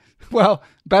 Okay. Well,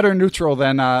 better neutral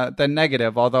than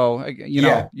negative. Although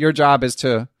your job is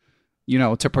to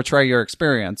portray your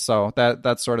experience. So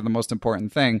that's sort of the most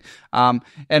important thing.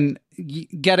 And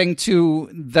getting to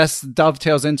this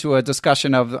dovetails into a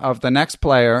discussion of the next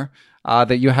player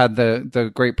that you had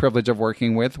the great privilege of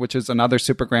working with, which is another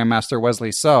Super Grandmaster,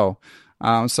 Wesley So.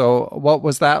 So what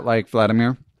was that like,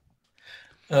 Vladimir?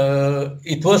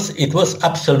 It was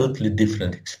absolutely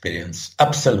different experience.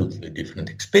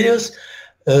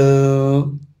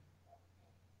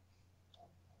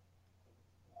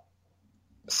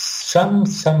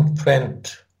 Some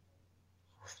friend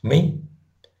of me,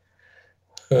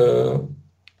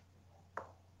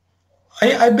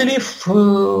 I believe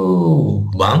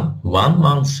 1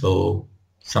 month or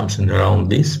something around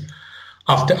this,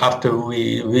 after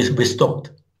we stopped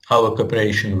our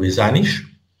cooperation with Anish,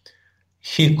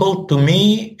 he called to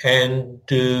me and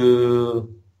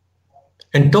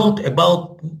told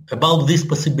about this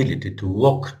possibility to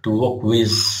work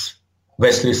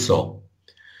Wesley saw.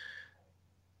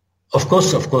 Of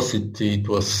course, it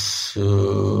was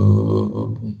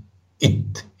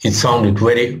it sounded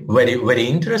very, very, very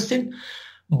interesting,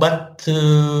 but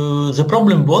the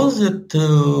problem was that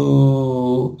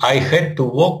I had to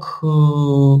work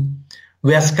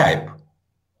via Skype,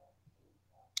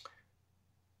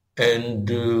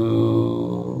 and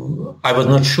I was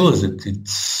not sure that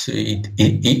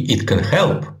it can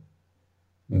help.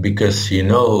 Because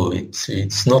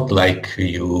it's not like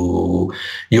you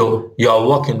are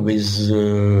working with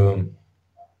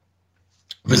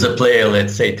a player,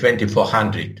 let's say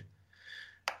 2400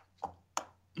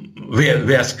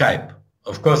 via Skype.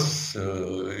 Of course,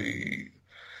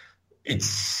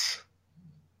 it's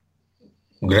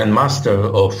grandmaster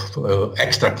of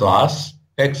extra class.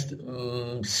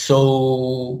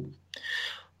 So,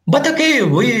 but okay,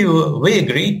 we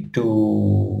agreed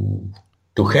to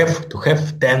have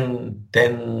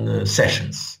 10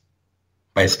 sessions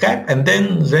by Skype, and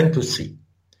then to see.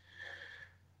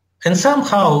 And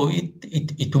somehow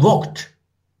it worked.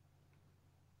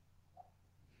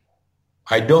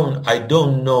 I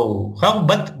don't know how,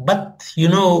 but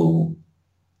it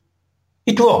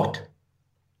worked.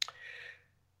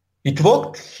 It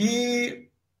worked.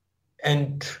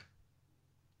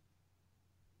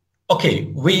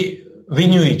 We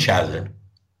knew each other.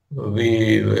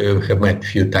 We have met a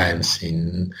few times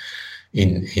in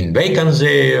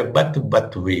vacancy, but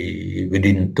we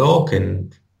didn't talk,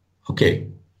 and okay.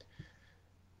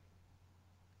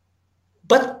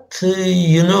 But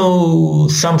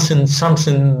something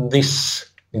this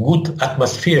good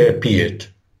atmosphere appeared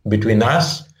between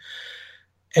us,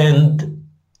 and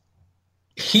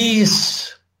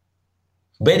his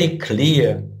very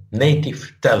clear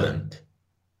native talent.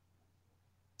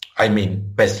 I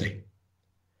mean, Wesley.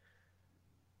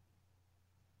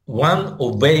 One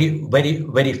of very, very,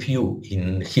 very few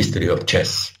in history of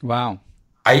chess. Wow.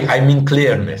 I mean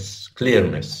clearness,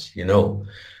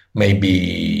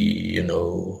 maybe,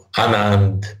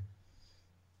 Anand,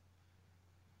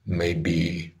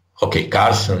 maybe,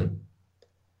 Carlsen.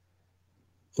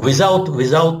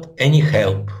 Without any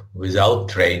help, without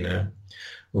trainer,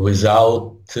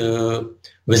 without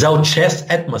chess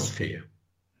atmosphere.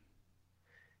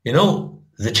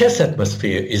 The chess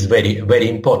atmosphere is very, very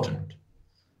important.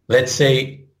 Let's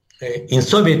say in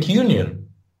Soviet Union,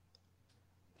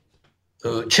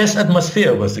 chess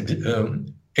atmosphere was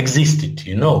existed,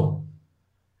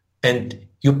 and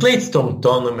you played strong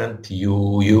tournament.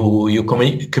 You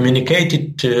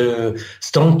communicated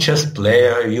strong chess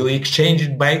player. You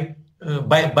exchanged by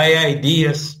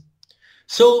ideas.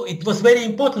 So it was very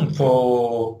important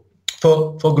for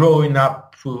growing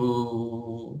up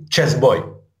chess boy.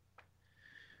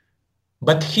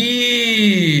 But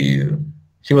he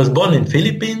was born in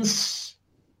Philippines.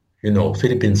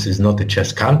 Philippines is not a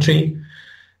chess country.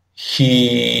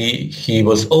 He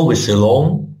was always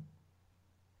alone,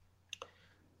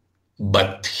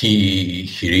 but he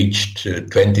reached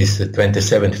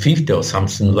 27, 50 or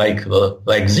something like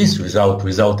this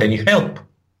without any help.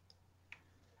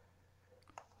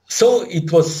 So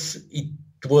it was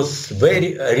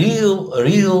very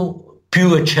real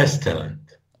pure chess talent,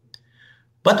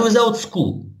 but without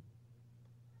school.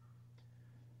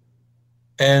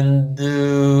 And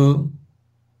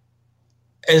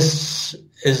as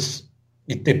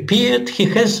it appeared, he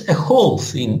has a hole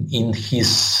in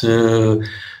his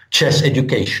chess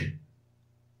education.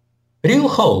 Real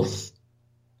holes.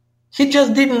 He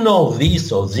just didn't know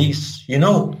this or this,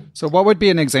 So what would be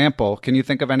an example? Can you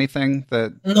think of anything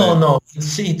that? No.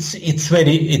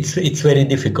 It's very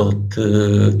difficult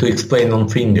to explain on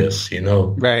fingers,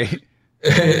 Right.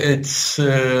 It's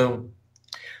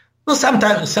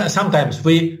sometimes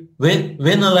we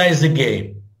analyze the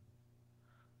game.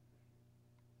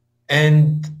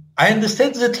 And I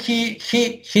understand that he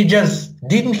just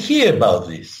didn't hear about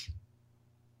this.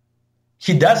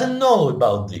 He doesn't know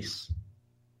about this.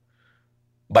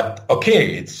 But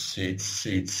okay, it's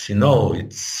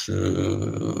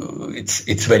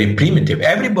very primitive.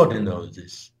 Everybody knows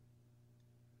this.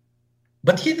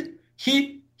 But he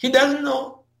doesn't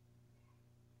know.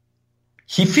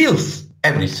 He feels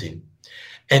everything,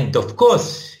 and of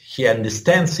course he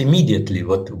understands immediately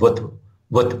what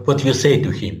you say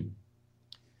to him.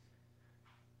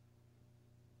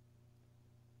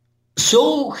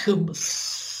 So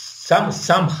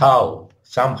somehow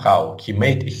he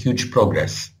made a huge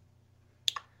progress.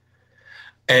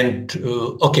 And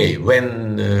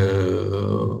when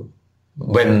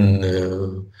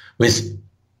with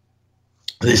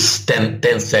these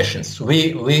 10 sessions,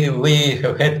 we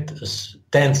have had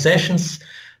 10 sessions,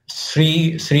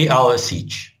 3 hours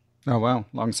each. Oh wow,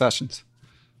 long sessions.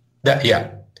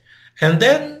 Yeah. And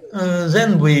then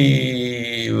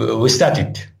we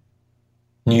started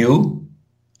new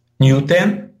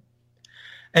 10.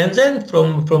 And then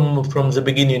from the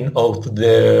beginning of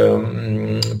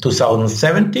the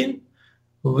 2017,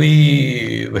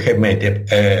 we have made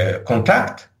a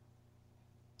contract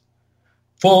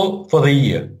for the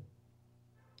year.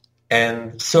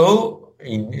 And so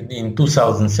in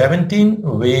 2017,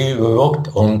 we worked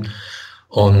on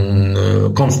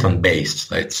constant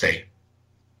base, let's say.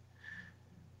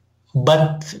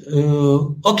 But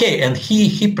okay, and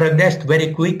he progressed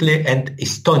very quickly and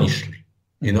astonishingly.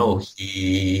 You know,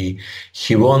 he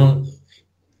won.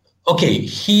 Okay,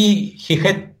 he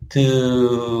had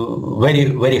very,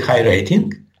 very high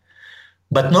rating,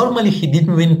 but normally he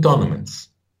didn't win tournaments.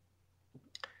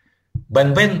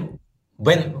 But when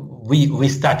we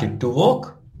started to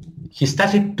work, he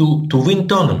started to win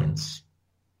tournaments.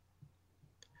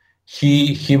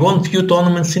 He won few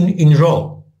tournaments in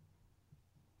row.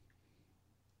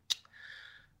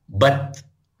 But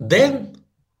then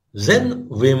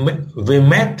we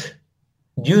met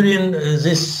during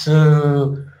this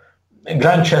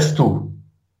Grand Chess Tour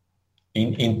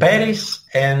in Paris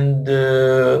and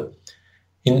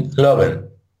in Leuven.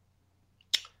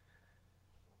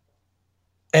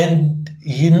 And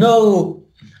you know,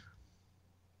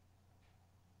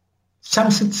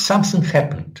 something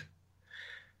happened.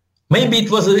 Maybe it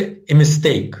was a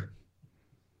mistake.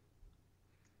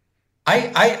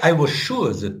 I was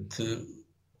sure that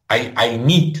I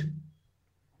need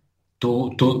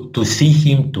to see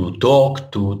him, to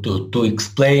talk, to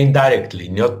explain directly,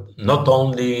 not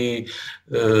only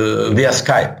via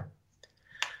Skype.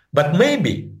 But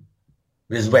maybe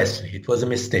with Wesley it was a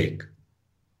mistake.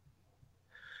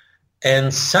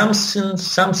 And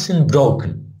something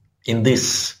broken in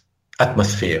this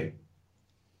atmosphere.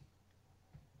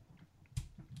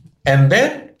 And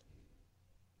then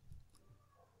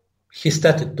he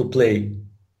started to play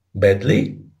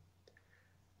badly.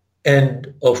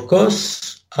 And of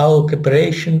course, our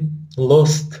cooperation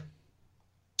lost,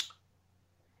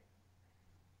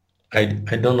 I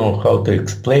don't know how to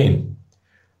explain,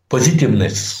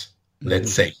 positiveness,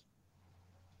 let's say.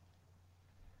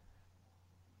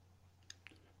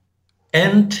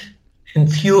 And in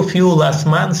few last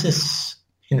months,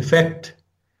 in fact,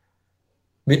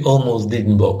 we almost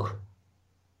didn't work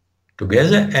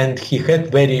together, and he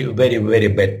had very, very, very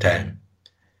bad time.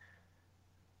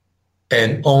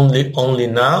 And only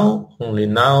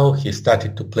now he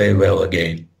started to play well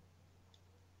again.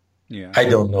 Yeah. I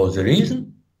don't know the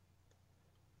reason.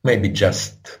 Maybe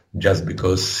just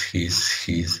because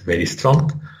he's very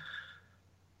strong.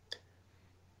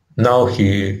 Now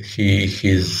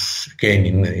he's again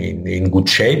in good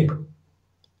shape.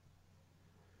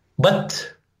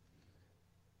 But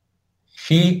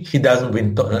he doesn't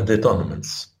win the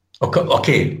tournaments.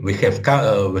 Okay, we have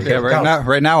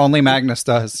right now only Magnus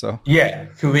does. So yeah,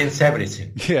 he wins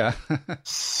everything. Yeah.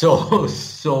 so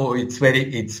it's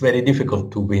very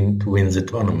difficult to win the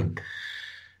tournament.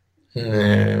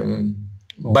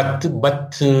 But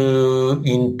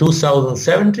in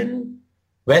 2017,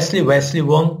 Wesley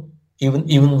won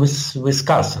even with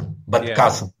Carlsen, but yeah.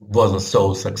 Carlsen wasn't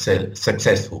so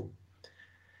successful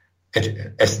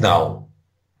as now.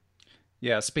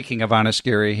 Yeah, speaking of Anish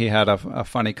Giri, he had a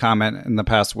funny comment in the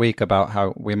past week about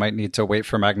how we might need to wait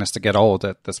for Magnus to get old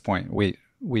at this point, we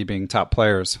being top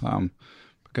players,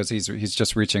 because he's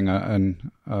just reaching a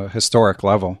historic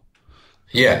level.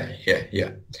 Yeah.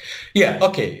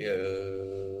 Okay.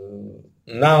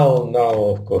 Now,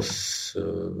 of course,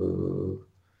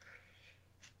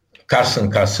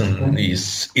 Carlsen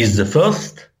is the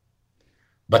first,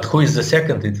 but who is the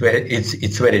second?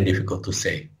 It's very difficult to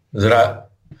say. There are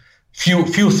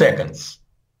few seconds.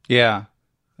 Yeah,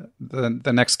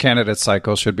 the next candidate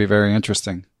cycle should be very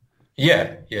interesting.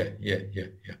 Yeah.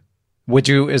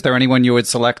 Is there anyone you would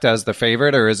select as the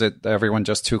favorite, or is it everyone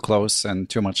just too close and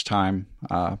too much time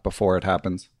before it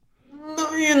happens?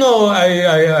 You know,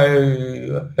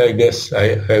 I guess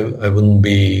I wouldn't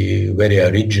be very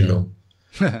original.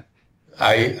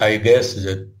 I guess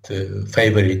that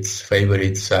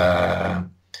favorites are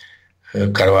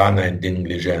Caruana and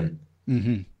Dingligen.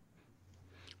 Mm-hmm.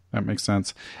 That makes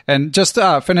sense. And just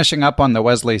finishing up on the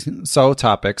Wesley So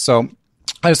topic. So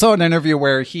I saw an interview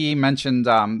where he mentioned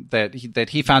that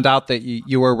he found out that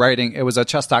you were writing. It was a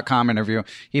chess.com interview.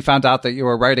 He found out that you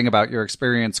were writing about your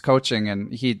experience coaching,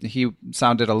 and he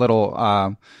sounded a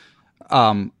little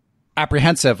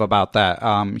apprehensive about that.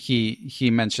 He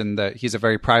mentioned that he's a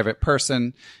very private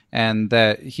person, and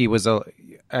that he was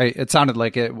it sounded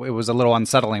like it was a little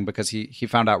unsettling because he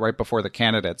found out right before the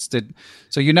candidates. Did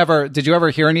you ever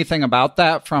hear anything about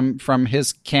that from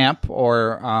his camp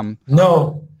or?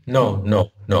 No.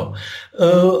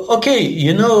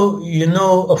 Okay,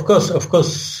 of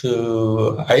course,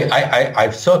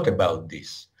 I've thought about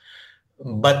this,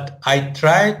 but I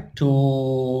tried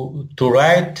to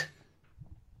write.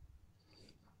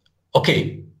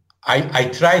 Okay, I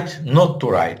tried not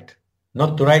to write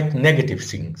negative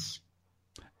things.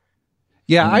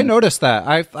 Yeah, I noticed that.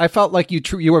 I felt like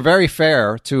you were very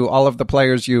fair to all of the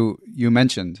players you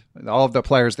mentioned, all of the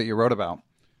players that you wrote about.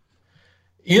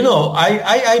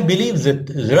 I believe that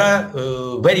there are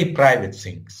very private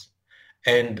things,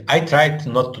 and I tried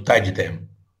not to touch them.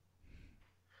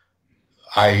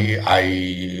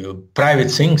 I private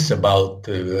things about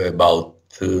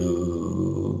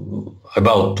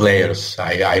players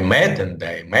I met and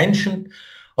I mentioned.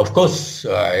 Of course,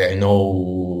 I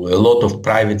know a lot of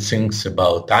private things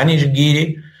about Anish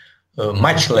Giri.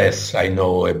 Much less I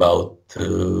know about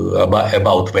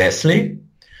Wesley.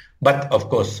 But of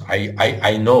course,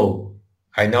 I know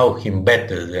him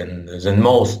better than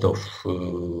most of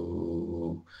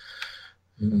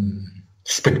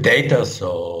spectators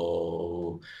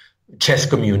or chess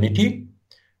community.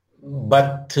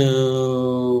 But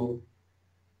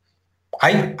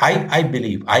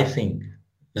I think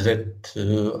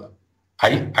that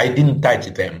I didn't touch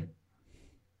them.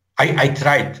 I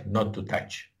tried not to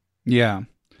touch. Yeah.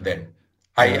 Them.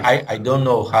 I don't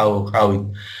know how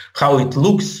it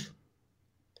looks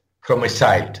from a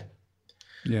side.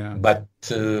 Yeah. But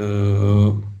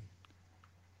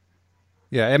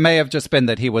yeah, it may have just been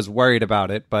that he was worried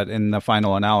about it, but in the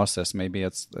final analysis, maybe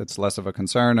it's less of a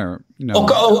concern, or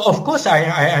Of course,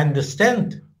 I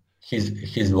understand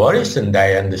his worries, and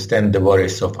I understand the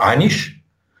worries of Anish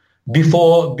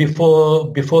before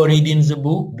reading the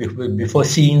book, before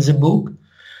seeing the book.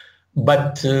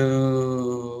 But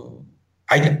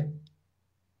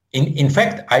in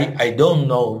fact, I don't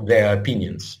know their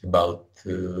opinions about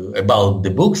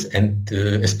the books, and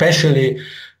especially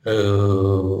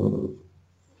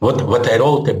what I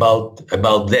wrote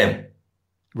about them.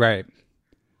 Right.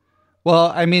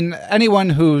 Well, I mean, anyone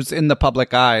who's in the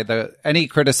public eye, any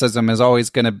criticism is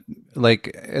always going to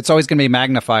it's always going to be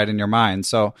magnified in your mind.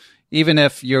 So even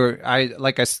if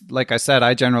like I said,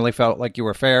 I generally felt like you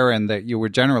were fair and that you were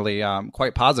generally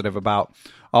quite positive about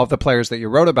all of the players that you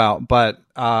wrote about. But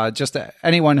just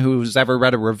anyone who's ever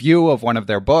read a review of one of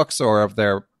their books or of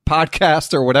their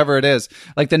podcast or whatever it is,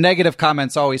 like the negative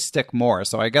comments always stick more.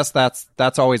 So I guess that's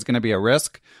always going to be a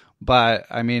risk. But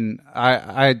I mean,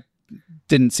 I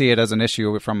didn't see it as an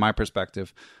issue from my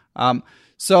perspective.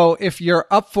 So if you're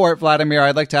up for it, Vladimir,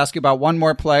 I'd like to ask you about one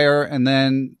more player and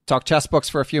then talk chess books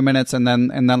for a few minutes and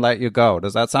then let you go.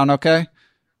 Does that sound okay?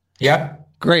 Yeah.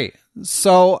 Great.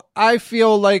 So I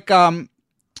feel like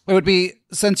it would be,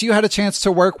 since you had a chance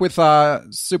to work with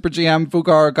Super GM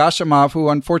Vugar Gashimov, who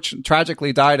unfortunately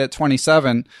tragically died at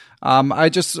 27. I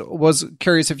just was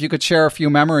curious if you could share a few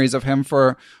memories of him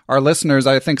for our listeners.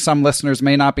 I think some listeners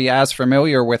may not be as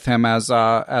familiar with him as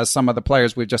some of the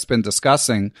players we've just been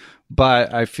discussing,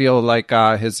 but I feel like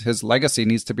his legacy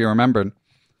needs to be remembered.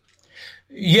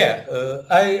 Yeah,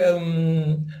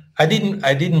 I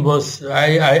didn't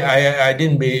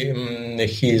be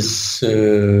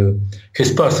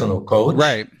his personal coach,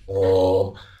 right?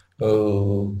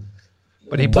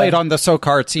 But he played on the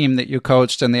Sokar team that you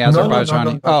coached in the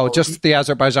Azerbaijani. No. Just the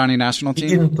Azerbaijani national team.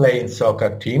 He didn't play in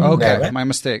Sokar team. Okay, never. My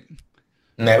mistake.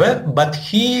 Never, but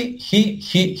he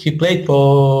played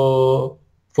for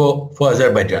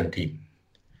Azerbaijan team.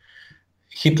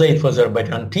 He played for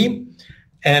Azerbaijan team,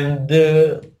 and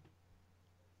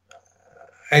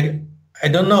I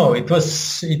don't know. It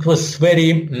was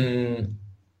very.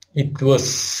 It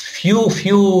was few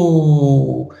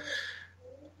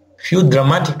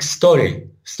dramatic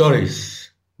stories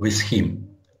with him,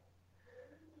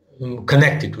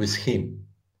 connected with him.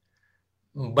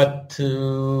 But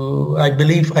I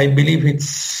believe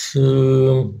it's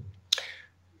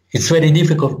very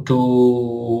difficult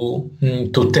to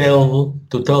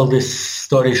tell this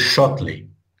story shortly.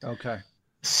 Okay.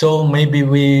 So maybe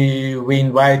we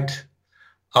invite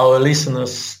our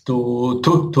listeners to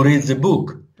read the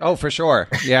book. Oh, for sure.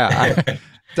 Yeah. I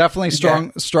definitely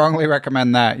strongly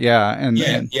recommend that. Yeah. And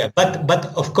But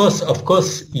of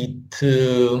course he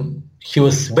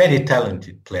was very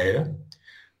talented player,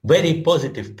 very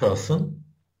positive person,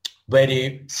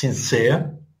 very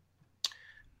sincere,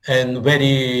 and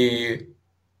very,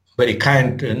 very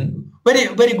kind and very,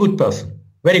 very good person,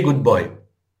 very good boy.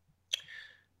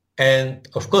 And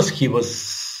of course, he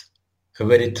was a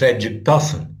very tragic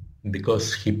person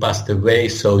because he passed away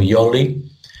so early.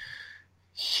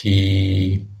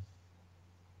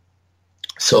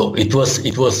 So it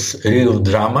was a real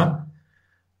drama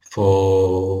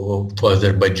for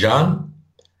Azerbaijan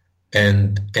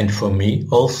and for me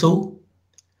also.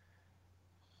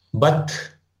 But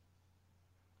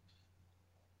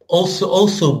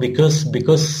also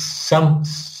because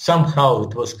somehow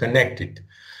it was connected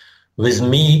with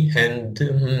me, and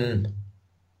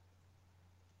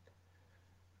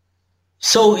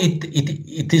so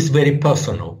it is very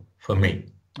personal for me.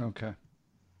 Okay.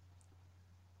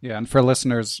 Yeah, and for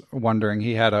listeners wondering,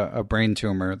 he had a brain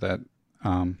tumor that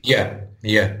Yeah.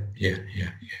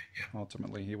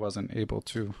 ultimately he wasn't able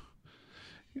to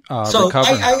So recover.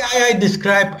 I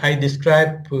describe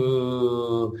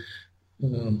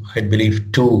I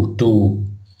believe two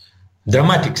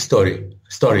dramatic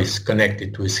stories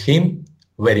connected with him,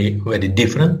 very very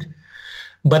different,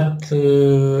 but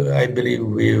I believe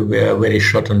we are very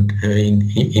short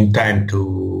in time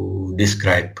to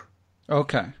describe.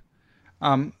 Okay.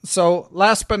 So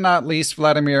last but not least,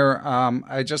 Vladimir,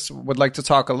 I just would like to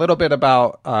talk a little bit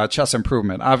about chess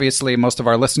improvement. Obviously, most of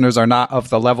our listeners are not of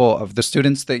the level of the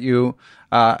students that you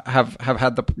have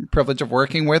had the privilege of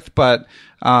working with. But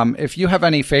if you have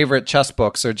any favorite chess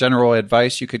books or general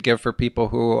advice you could give for people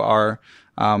who are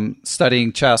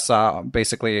studying chess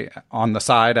basically on the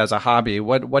side as a hobby,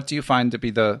 what do you find to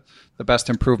be the best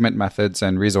improvement methods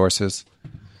and resources?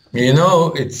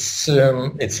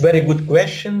 It's very good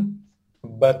question,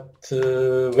 but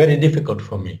very difficult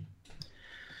for me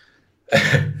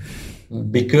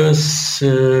because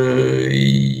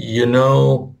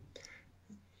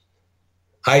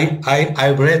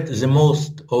I read the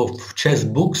most of chess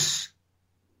books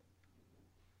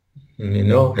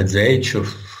at the age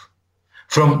of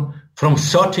from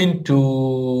 13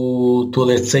 to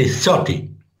let's say 30,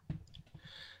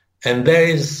 and there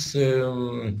is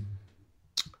a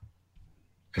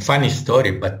funny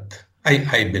story, but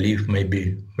I believe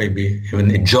maybe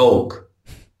even a joke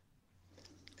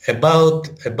about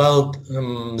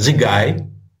the guy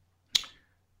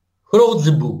who wrote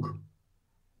the book,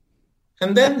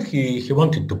 and then he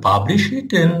wanted to publish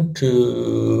it, and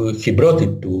he brought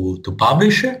it to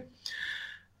publisher,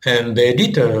 and the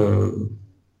editor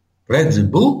read the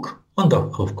book, and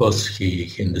of course he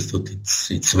understood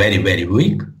it's very very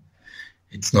weak,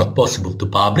 it's not possible to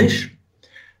publish.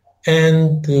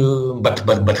 And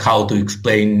but how to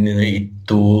explain it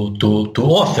to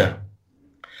author?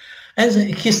 And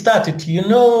he started,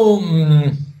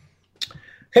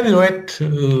 have you read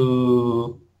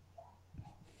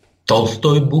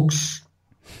Tolstoy books?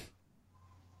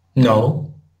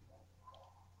 No.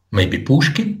 Maybe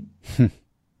Pushkin?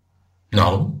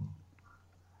 No.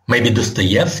 Maybe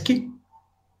Dostoevsky?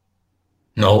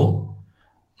 No.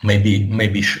 Maybe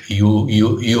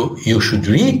you should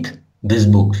read these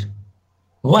books.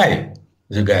 Why?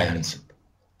 The guy answered,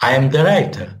 I am the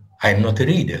writer, I am not a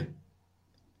reader.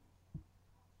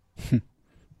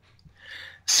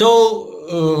 So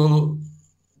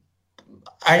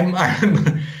I'm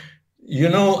the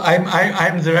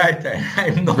writer,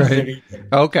 I'm not the reader.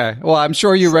 Okay. Well, I'm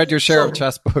sure you read your share of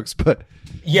chess books, but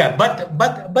yeah,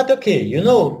 but okay,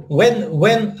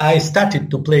 when I started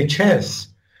to play chess,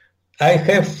 I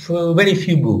have very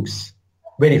few books,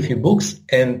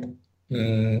 and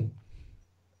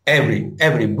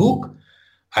every book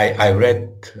I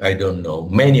read, I don't know,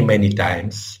 many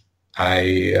times.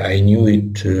 I knew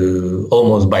it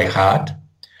almost by heart.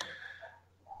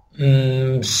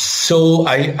 So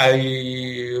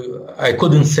I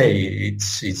couldn't say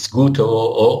it's good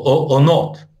or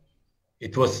not. They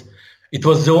were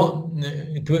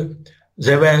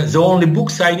the only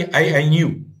books I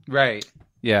knew. right.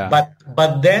 Yeah.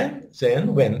 But then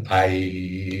when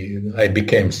I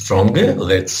became stronger,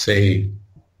 let's say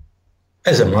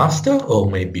as a master or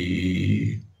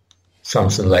maybe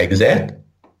something like that,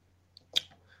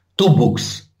 two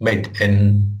books made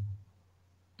an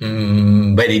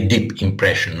very deep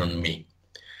impression on me.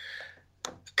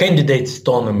 Candidates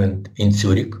tournament in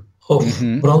Zurich of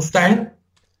Bronstein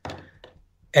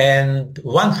and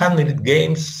 100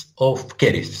 games of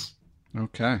Keres.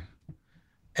 Okay.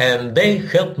 And they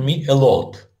helped me a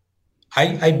lot.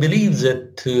 I believe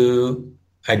that,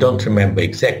 I don't remember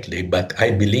exactly, but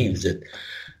I believe that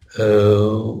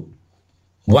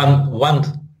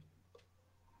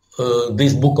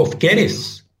this book of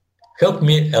Keres helped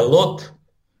me a lot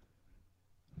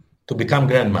to become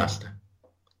grandmaster.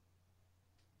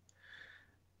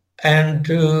 And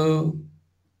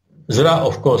there are,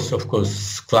 of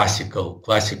course, classical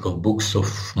books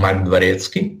of Mark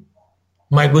Dvoretsky,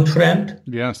 my good friend.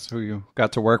 Yes, who you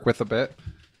got to work with a bit.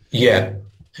 Yeah,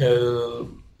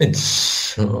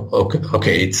 it's okay.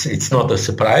 Okay, it's not a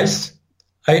surprise,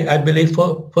 I believe,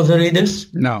 for the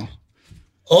readers. No.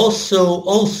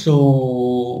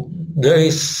 Also, there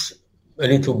is a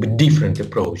little bit different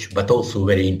approach, but also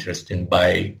very interesting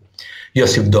by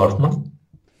Josef Dorfman.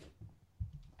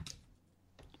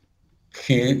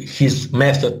 His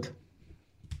method,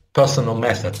 personal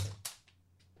method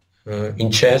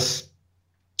in chess,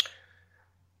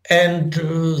 and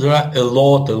there are a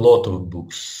lot of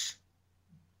books.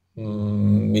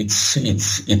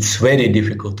 It's very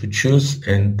difficult to choose,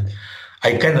 and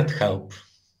I cannot help.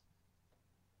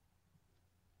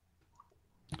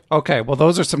 Okay, well,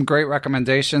 those are some great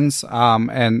recommendations.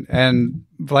 And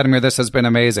Vladimir, this has been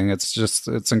amazing.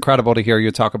 It's incredible to hear you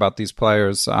talk about these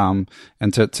players and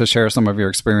to share some of your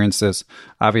experiences.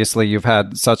 Obviously, you've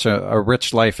had such a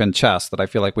rich life in chess that I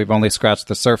feel like we've only scratched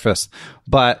the surface.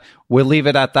 But we'll leave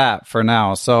it at that for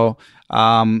now. So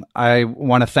I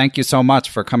want to thank you so much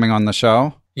for coming on the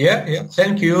show. Yeah.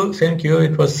 Thank you.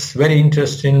 It was very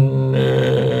interesting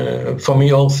for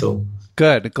me also.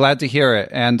 Good. Glad to hear it.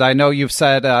 And I know you've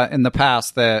said in the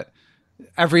past that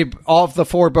all of the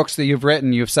 4 books that you've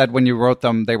written, you've said when you wrote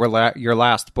them, they were your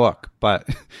last book. But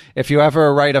if you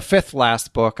ever write a 5th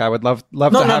last book, I would love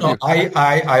to have you.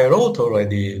 I wrote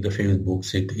already the 5th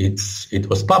books. It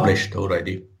was published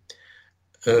already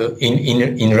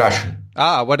in Russian.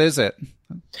 What is it?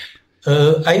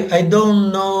 I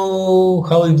don't know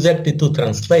how exactly to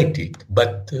translate it,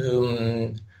 but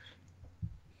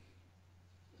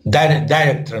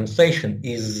direct translation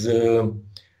is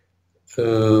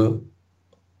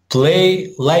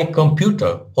play like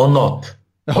computer or not.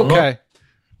 Okay.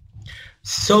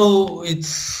 So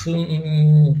it's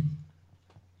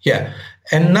yeah,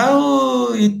 and now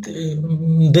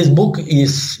this book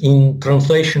is in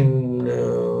translation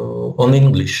on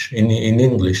English in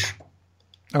English.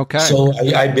 Okay. So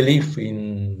I believe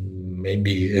in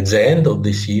maybe at the end of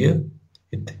this year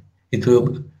it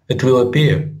will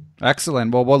appear.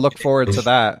 Excellent. Well, we'll look forward to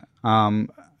that. And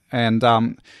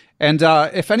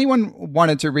if anyone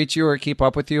wanted to reach you or keep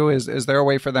up with you, is there a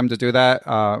way for them to do that?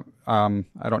 I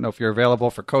don't know if you're available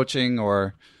for coaching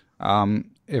or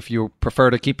if you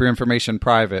prefer to keep your information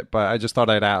private, but I just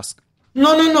thought I'd ask.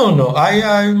 No.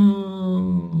 I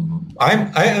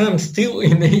am still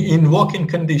in working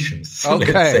conditions.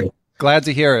 Okay. Glad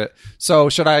to hear it. So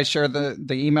should I share the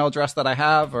email address that I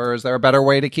have, or is there a better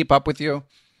way to keep up with you?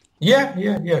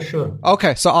 Yeah, sure.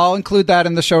 Okay, so I'll include that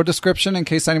in the show description in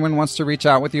case anyone wants to reach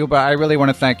out with you. But I really want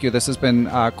to thank you. This has been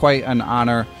quite an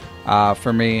honor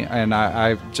for me, and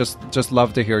I just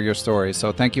love to hear your story.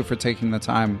 So thank you for taking the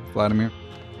time, Vladimir.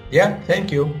 Yeah,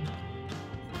 thank you.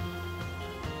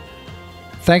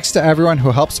 Thanks to everyone who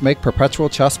helps make Perpetual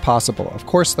Chess possible. Of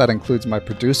course, that includes my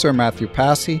producer, Matthew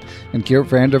Passy, and Geert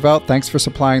Vanderveld. Thanks for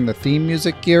supplying the theme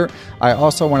music, Geert. I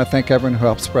also want to thank everyone who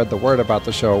helps spread the word about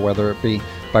the show, whether it be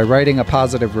by writing a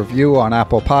positive review on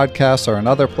Apple Podcasts or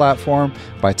another platform,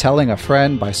 by telling a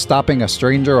friend, by stopping a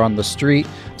stranger on the street,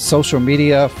 social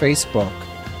media, Facebook,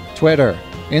 Twitter,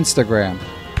 Instagram.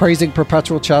 Praising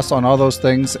Perpetual Chess on all those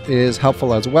things is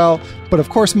helpful as well. But of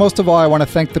course, most of all, I want to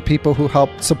thank the people who help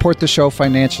support the show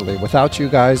financially. Without you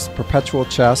guys, Perpetual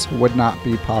Chess would not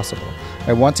be possible.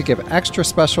 I want to give extra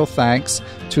special thanks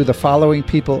to the following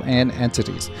people and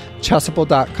entities: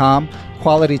 Chessable.com,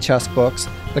 Quality Chess Books,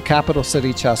 the Capital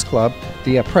City Chess Club,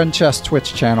 the Apprentice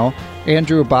Twitch channel,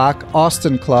 Andrew Bach,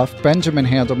 Austin Clough, Benjamin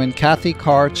Handelman, Kathy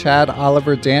Carr, Chad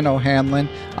Oliver, Dan O'Hanlon,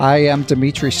 I am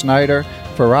Dimitri Schneider,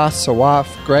 Faraz Sawaf,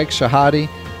 Greg Shahadi,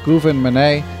 Guven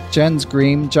Monet, Jens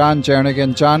Green, John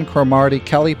Jernigan, John Cromarty,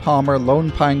 Kelly Palmer,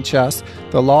 Lone Pine Chess,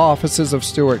 the law offices of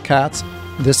Stuart Katz,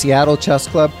 the Seattle Chess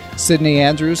Club, Sydney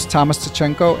Andrews, Thomas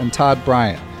Tachenko, and Todd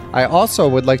Bryant. I also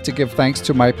would like to give thanks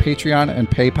to my Patreon and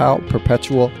PayPal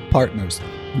Perpetual partners.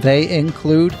 They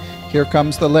include, here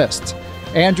comes the list: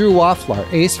 Andrew Waffler,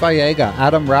 Ace Vallega,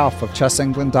 Adam Ralph of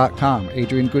ChessEngland.com,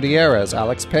 Adrian Gutierrez,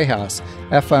 Alex Pejas,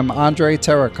 FM Andrei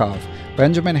Terakov,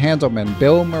 Benjamin Handelman,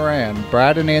 Bill Moran,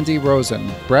 Brad and Andy Rosen,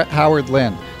 Brett Howard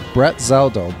Lynn, Brett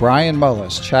Zeldo, Brian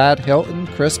Mullis, Chad Hilton,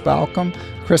 Chris Balcom,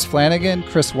 Chris Flanagan,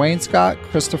 Chris Wainscott,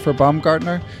 Christopher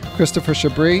Baumgartner, Christopher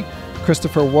Chabris,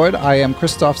 Christopher Wood, I am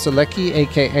Christoph Zalecki,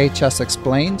 aka Chess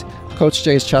Explained, Coach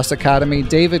J's Chess Academy,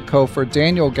 David Kofer,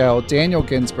 Daniel Gell, Daniel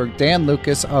Ginsberg, Dan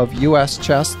Lucas of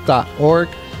uschess.org,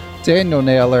 Daniel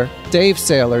Naylor, Dave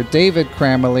Saylor, David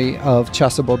Cramley of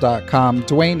Chessable.com,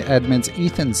 Dwayne Edmonds,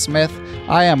 Ethan Smith,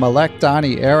 I am Alec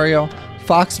Donnie Ariel,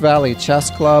 Fox Valley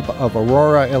Chess Club of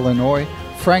Aurora, Illinois,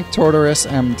 Frank Tortoris,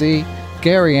 MD,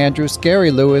 Gary Andrews,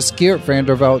 Gary Lewis, Geert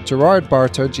Vandervelt, Gerard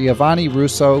Barta, Giovanni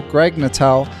Russo, Greg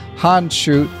Natel, Hans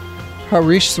Schut,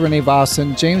 Harish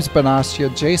Srinivasan, James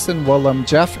Benastia, Jason Woolham,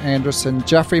 Jeff Anderson,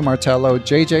 Jeffrey Martello,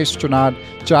 JJ Stranad,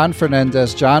 John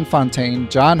Fernandez, John Fontaine,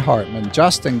 John Hartman,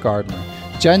 Justin Gardner,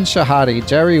 Jen Shahadi,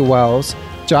 Jerry Wells,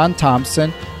 John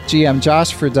Thompson, GM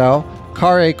Josh Friedel,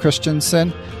 Kare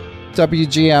Christensen,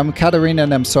 WGM Katerina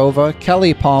Nemtsova,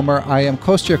 Kelly Palmer, I am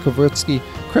Kostya Kavrutsky,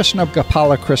 Krishna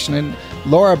Gopala Krishnan,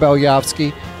 Laura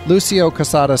Belyavsky, Lucio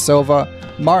Casada Silva,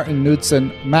 Martin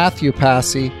Knudsen, Matthew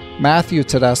Passy, Matthew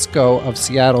Tedesco of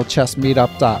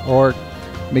SeattleChessMeetup.org,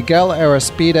 Miguel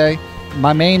Arispide,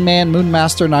 my main man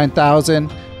Moonmaster 9000,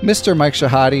 Mr. Mike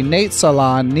Shahadi, Nate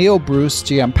Salon, Neil Bruce,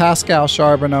 GM Pascal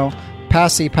Charbonneau,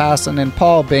 Passy Passanen,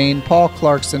 Paul Bain, Paul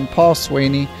Clarkson, Paul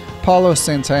Sweeney, Paulo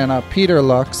Santana, Peter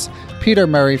Lux, Peter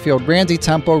Merrifield, Randy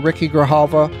Temple, Ricky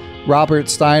Grijalva, Robert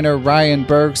Steiner, Ryan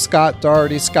Berg, Scott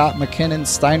Doherty, Scott McKinnon,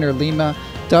 Steiner Lima,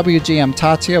 WGM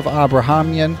Tati of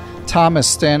Abrahamian,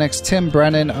 Thomas Stanix, Tim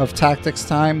Brennan of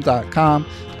TacticsTime.com,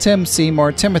 Tim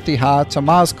Seymour, Timothy Ha,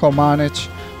 Tomas Komanich,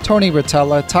 Tony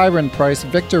Rotella, Tyron Price,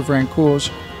 Victor Vrancoulge,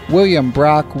 William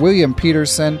Brock, William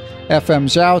Peterson, FM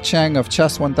Zhao Cheng of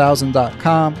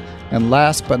Chess1000.com, and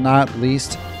last but not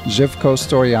least, Zhivko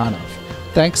Storyanov.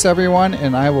 Thanks everyone,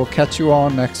 and I will catch you all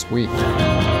next week.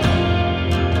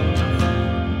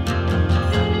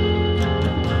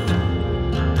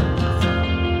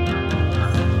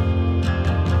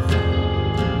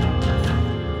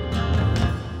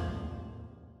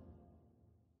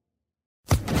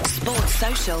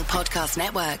 Podcast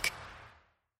Network.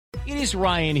 It is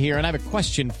Ryan here, and I have a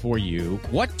question for you.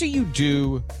 What do you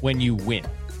do when you win?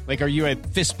 Like, are you a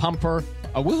fist pumper,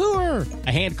 a woohooer,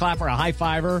 a hand clapper, a high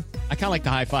fiver? I kind of like the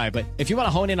high five, but if you want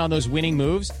to hone in on those winning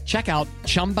moves, check out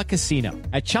Chumba Casino.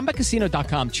 At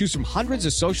ChumbaCasino.com, choose from hundreds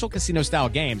of social casino-style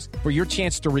games for your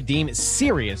chance to redeem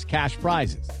serious cash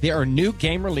prizes. There are new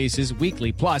game releases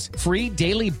weekly, plus free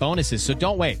daily bonuses, so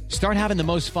don't wait. Start having the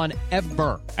most fun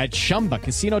ever at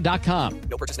ChumbaCasino.com.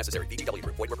 No purchase necessary. VGW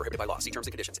Group. Void where prohibited by law. See terms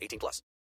and conditions. 18+.